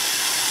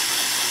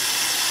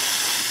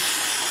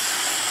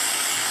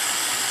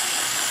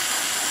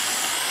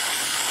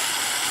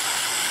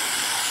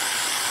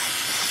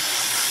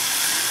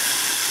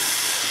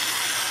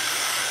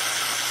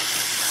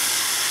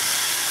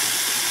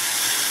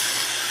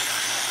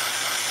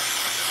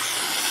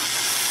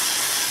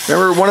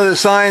 Remember, one of the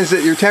signs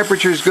that your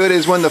temperature is good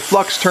is when the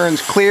flux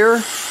turns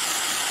clear.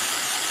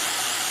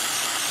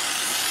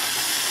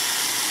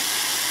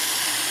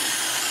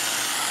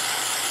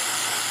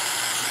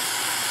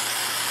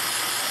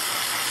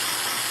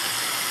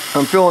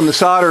 I'm feeling the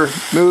solder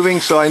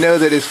moving, so I know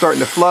that it's starting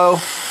to flow.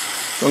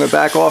 So I'm going to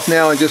back off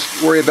now and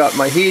just worry about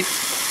my heat.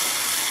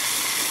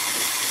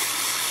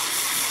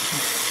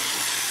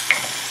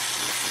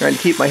 Trying to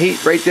keep my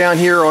heat right down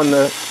here on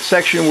the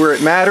section where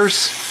it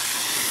matters.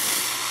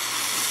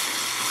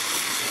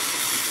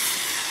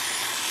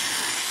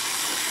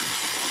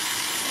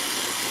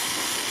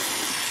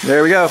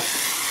 There we go.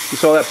 You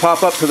saw that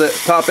pop up to the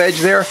top edge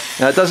there?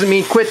 Now it doesn't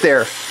mean quit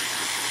there.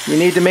 You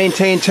need to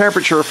maintain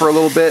temperature for a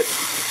little bit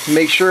to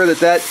make sure that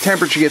that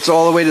temperature gets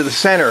all the way to the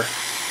center.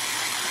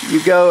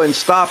 You go and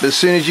stop as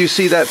soon as you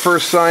see that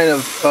first sign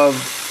of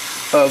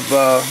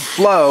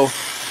flow.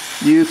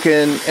 You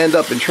can end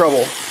up in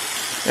trouble.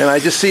 And I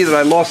just see that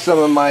I lost some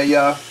of my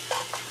I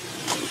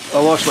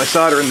lost my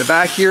solder in the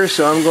back here,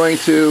 so I'm going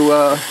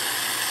to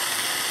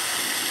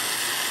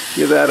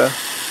give that a,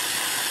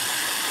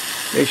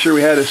 make sure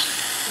we had a,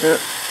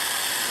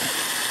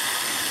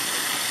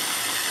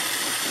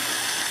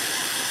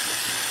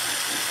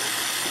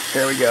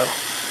 there we go.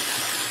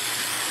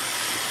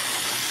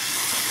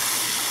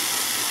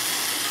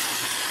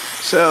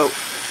 So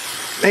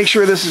make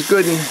sure this is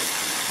good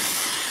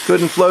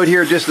and flowed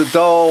here. Just a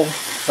dull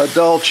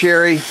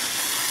cherry.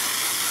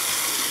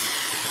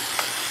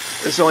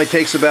 This only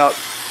takes about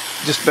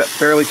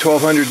barely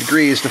 1200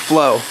 degrees to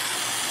flow.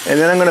 And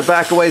then I'm going to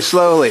back away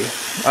slowly.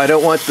 I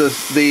don't want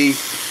the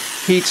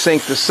heat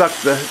sink to suck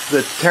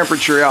the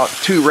temperature out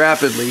too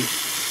rapidly.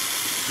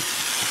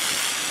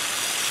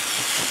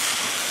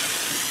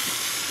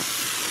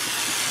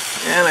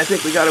 And I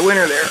think we got a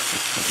winner there.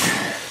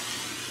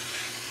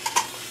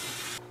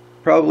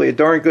 Probably a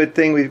darn good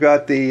thing we've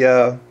got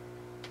the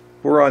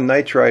boron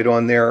nitride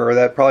on there, or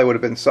that probably would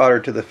have been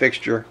soldered to the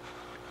fixture.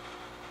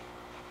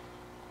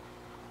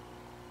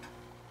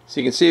 So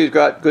you can see we've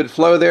got good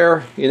flow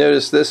there. You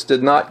notice this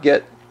did not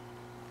get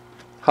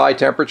high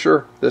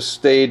temperature. This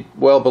stayed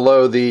well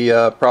below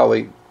the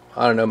probably,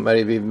 I don't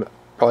know,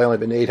 probably only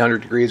been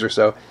 800 degrees or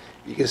so.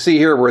 You can see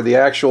here where the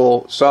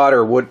actual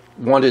solder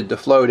wanted to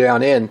flow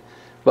down in,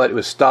 but it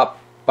was stopped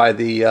by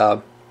the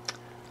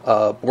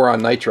boron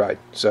nitride.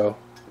 So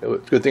it was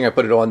a good thing I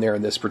put it on there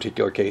in this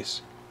particular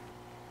case.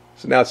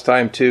 So now it's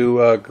time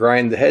to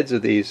grind the heads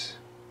of these.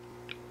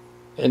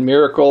 And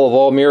miracle of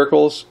all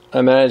miracles,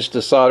 I managed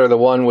to solder the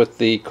one with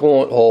the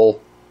coolant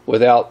hole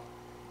without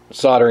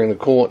soldering the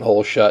coolant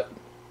hole shut.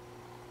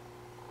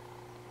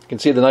 You can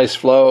see the nice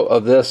flow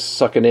of this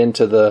sucking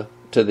into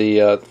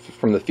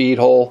from the feed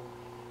hole.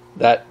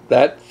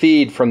 That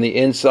feed from the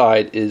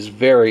inside is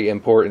very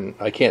important.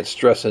 I can't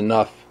stress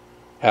enough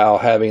how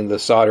having the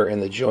solder in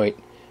the joint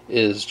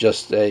is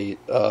just a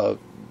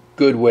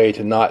good way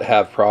to not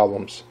have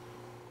problems.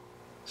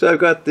 So I've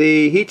got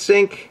the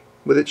heatsink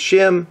with its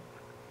shim,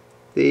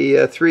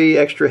 the 3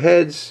 extra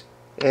heads,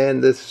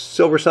 and the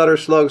silver solder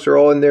slugs are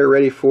all in there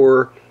ready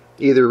for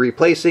either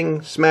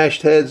replacing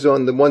smashed heads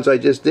on the ones I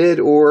just did,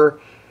 or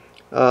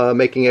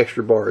making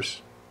extra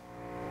bars.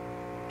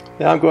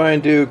 Now I'm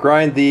going to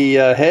grind the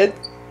head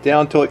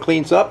down until it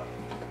cleans up.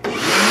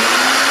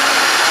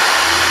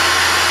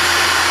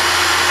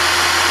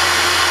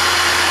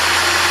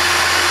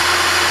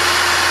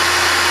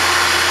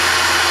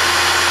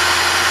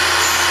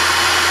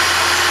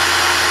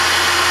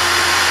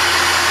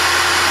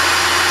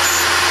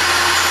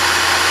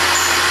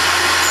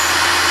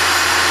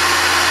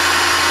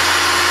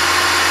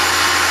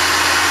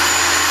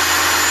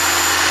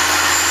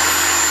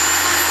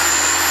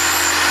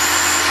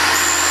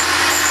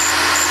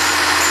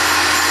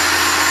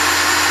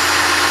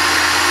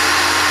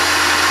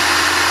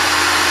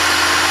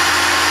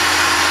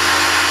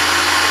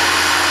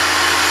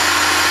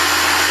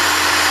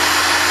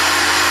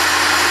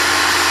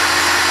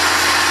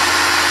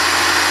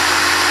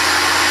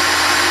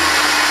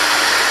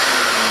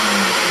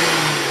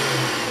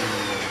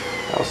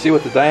 I'll see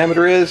what the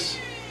diameter is.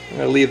 I'm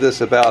going to leave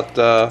this about,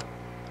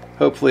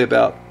 hopefully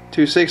about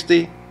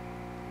 260.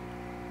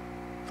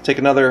 Take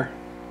another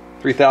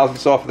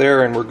 3/1000 off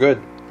there and we're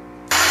good.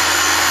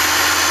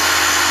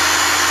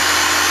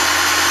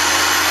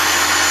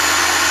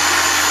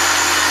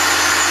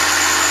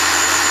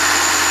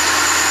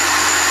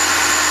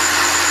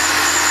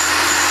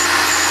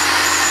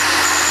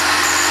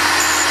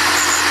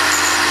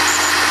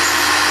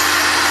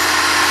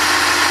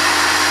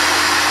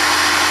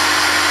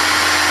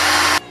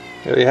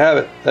 There you have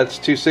it. That's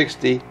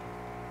 260,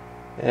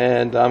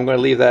 and I'm going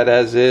to leave that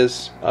as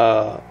is.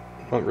 I'm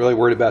not really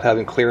worried about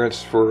having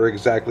clearance for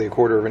exactly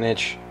 1/4 of an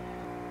inch.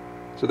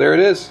 So there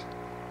it is.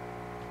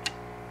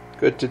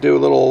 Good to do a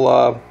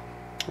little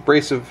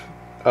abrasive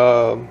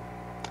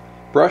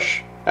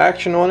brush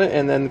action on it,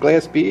 and then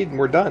glass bead, and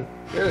we're done.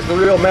 Here's the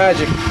real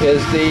magic,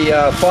 is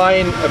the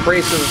fine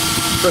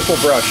abrasive bristle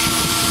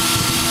brush.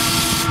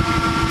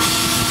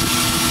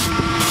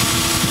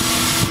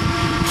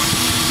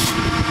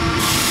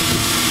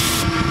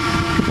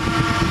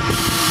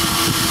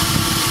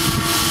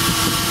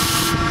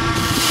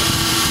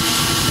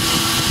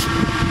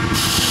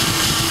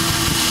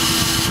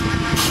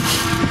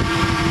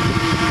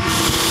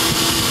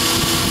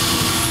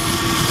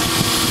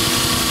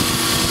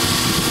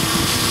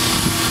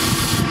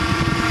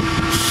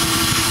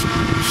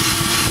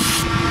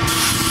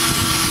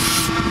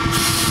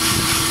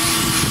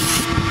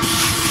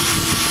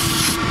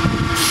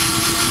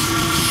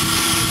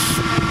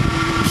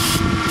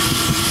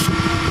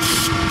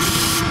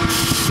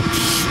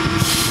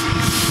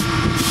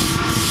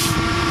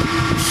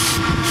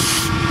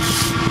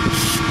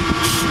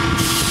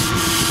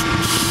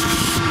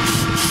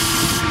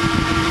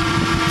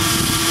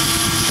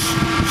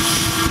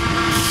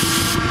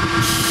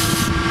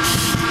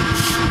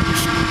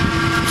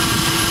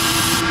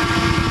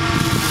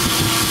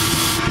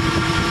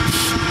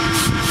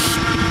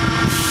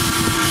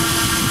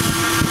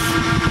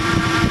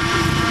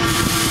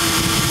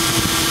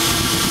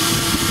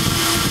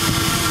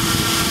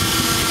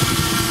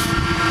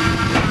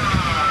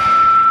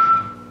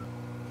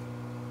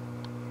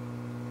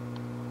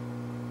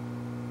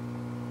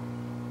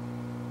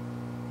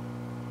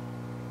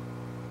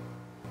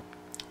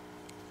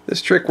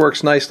 This trick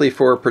works nicely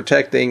for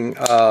protecting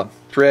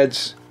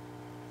threads,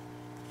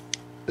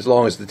 as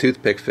long as the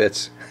toothpick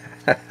fits.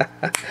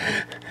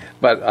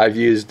 But I've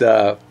used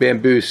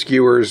bamboo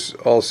skewers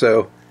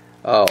also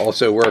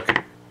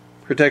work.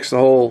 Protects the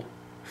hole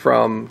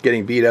from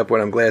getting beat up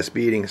when I'm glass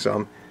beading, so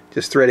I'm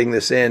just threading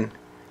this in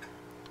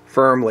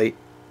firmly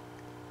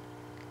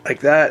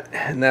like that,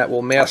 and that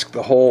will mask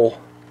the hole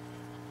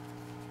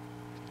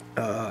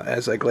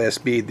as I glass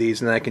bead these,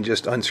 and I can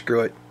just unscrew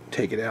it,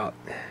 take it out.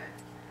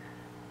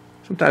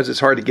 Sometimes it's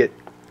hard to get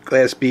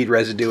glass bead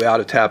residue out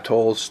of tapped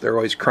holes. They're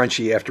always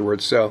crunchy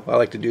afterwards, so I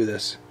like to do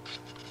this.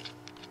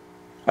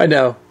 I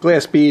know,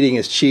 glass beading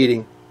is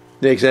cheating.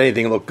 It makes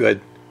anything look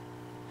good.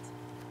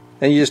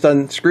 And you just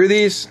unscrew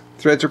these,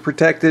 threads are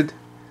protected.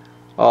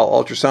 I'll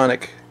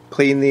ultrasonic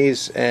clean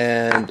these,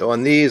 and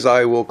on these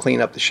I will clean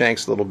up the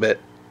shanks a little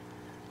bit.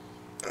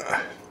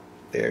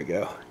 There you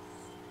go.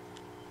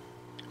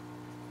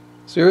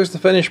 So here's the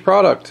finished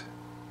product.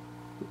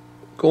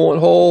 Coolant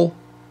hole.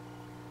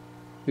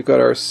 We've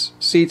got our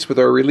seats with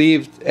our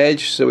relieved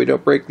edge so we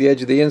don't break the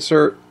edge of the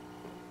insert.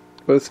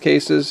 Both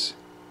cases.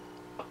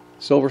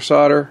 Silver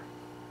solder.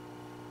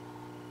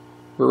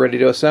 We're ready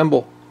to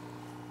assemble.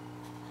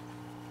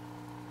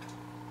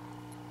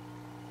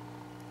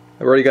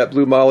 I've already got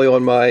blue moly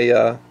on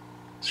my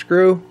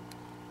screw.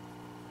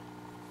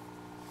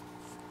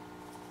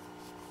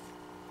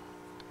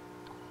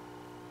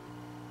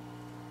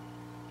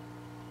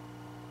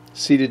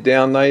 Seated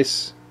down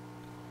nice.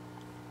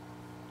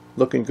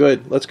 Looking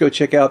good. Let's go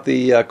check out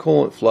the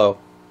coolant flow.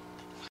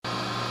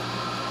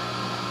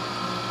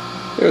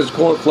 There's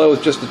coolant flow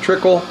with just a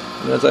trickle,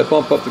 and as I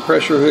bump up the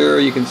pressure here,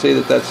 you can see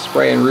that that's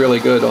spraying really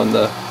good on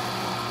the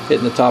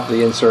hitting the top of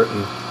the insert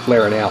and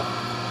flaring out.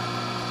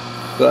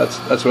 So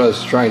that's what I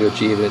was trying to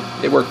achieve.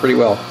 It worked pretty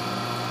well,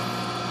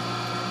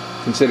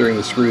 considering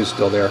the screw's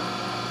still there.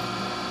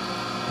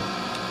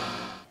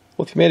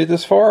 Well, if you made it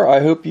this far,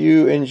 I hope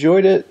you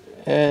enjoyed it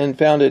and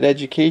found it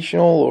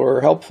educational or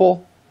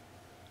helpful.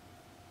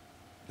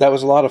 That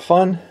was a lot of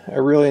fun. I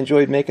really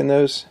enjoyed making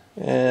those,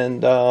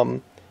 and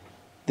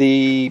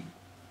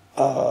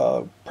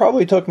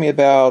probably took me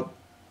about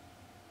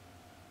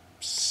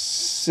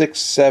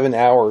 6-7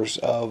 hours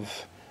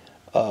of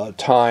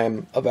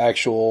time, of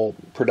actual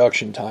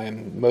production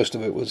time. Most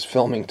of it was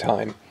filming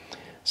time.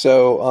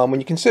 So when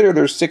you consider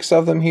there's 6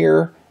 of them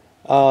here,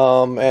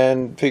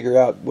 and figure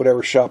out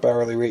whatever shop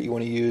hourly rate you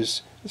want to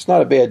use, it's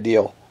not a bad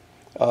deal.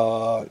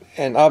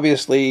 And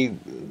obviously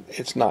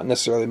it's not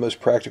necessarily the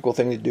most practical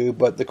thing to do,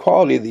 but the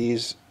quality of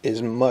these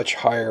is much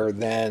higher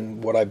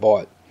than what I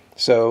bought.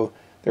 So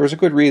there was a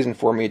good reason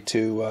for me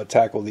to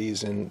tackle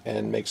these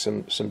and make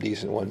some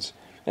decent ones.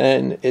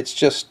 And it's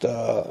just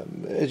a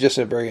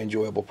very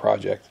enjoyable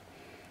project.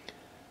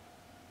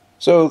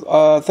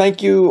 So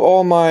thank you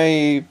all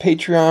my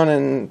Patreon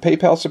and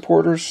PayPal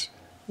supporters.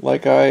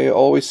 Like I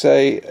always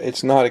say,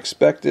 it's not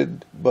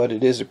expected, but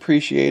it is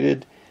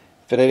appreciated.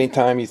 If at any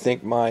time you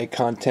think my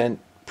content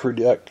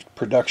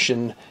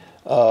production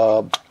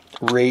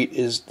rate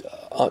is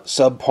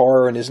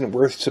subpar and isn't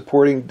worth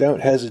supporting,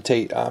 don't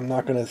hesitate. I'm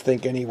not going to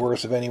think any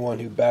worse of anyone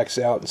who backs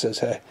out and says,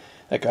 hey,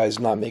 that guy's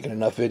not making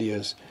enough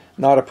videos.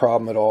 Not a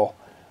problem at all.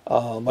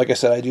 Like I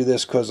said, I do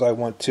this because I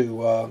want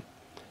to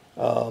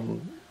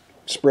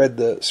spread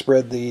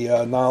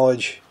the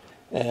knowledge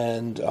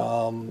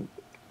and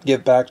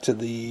give back to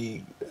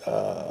the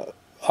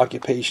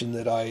occupation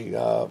that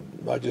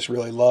I just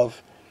really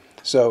love.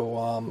 So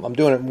I'm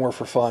doing it more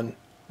for fun.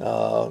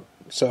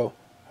 So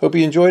hope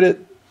you enjoyed it.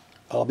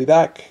 I'll be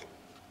back.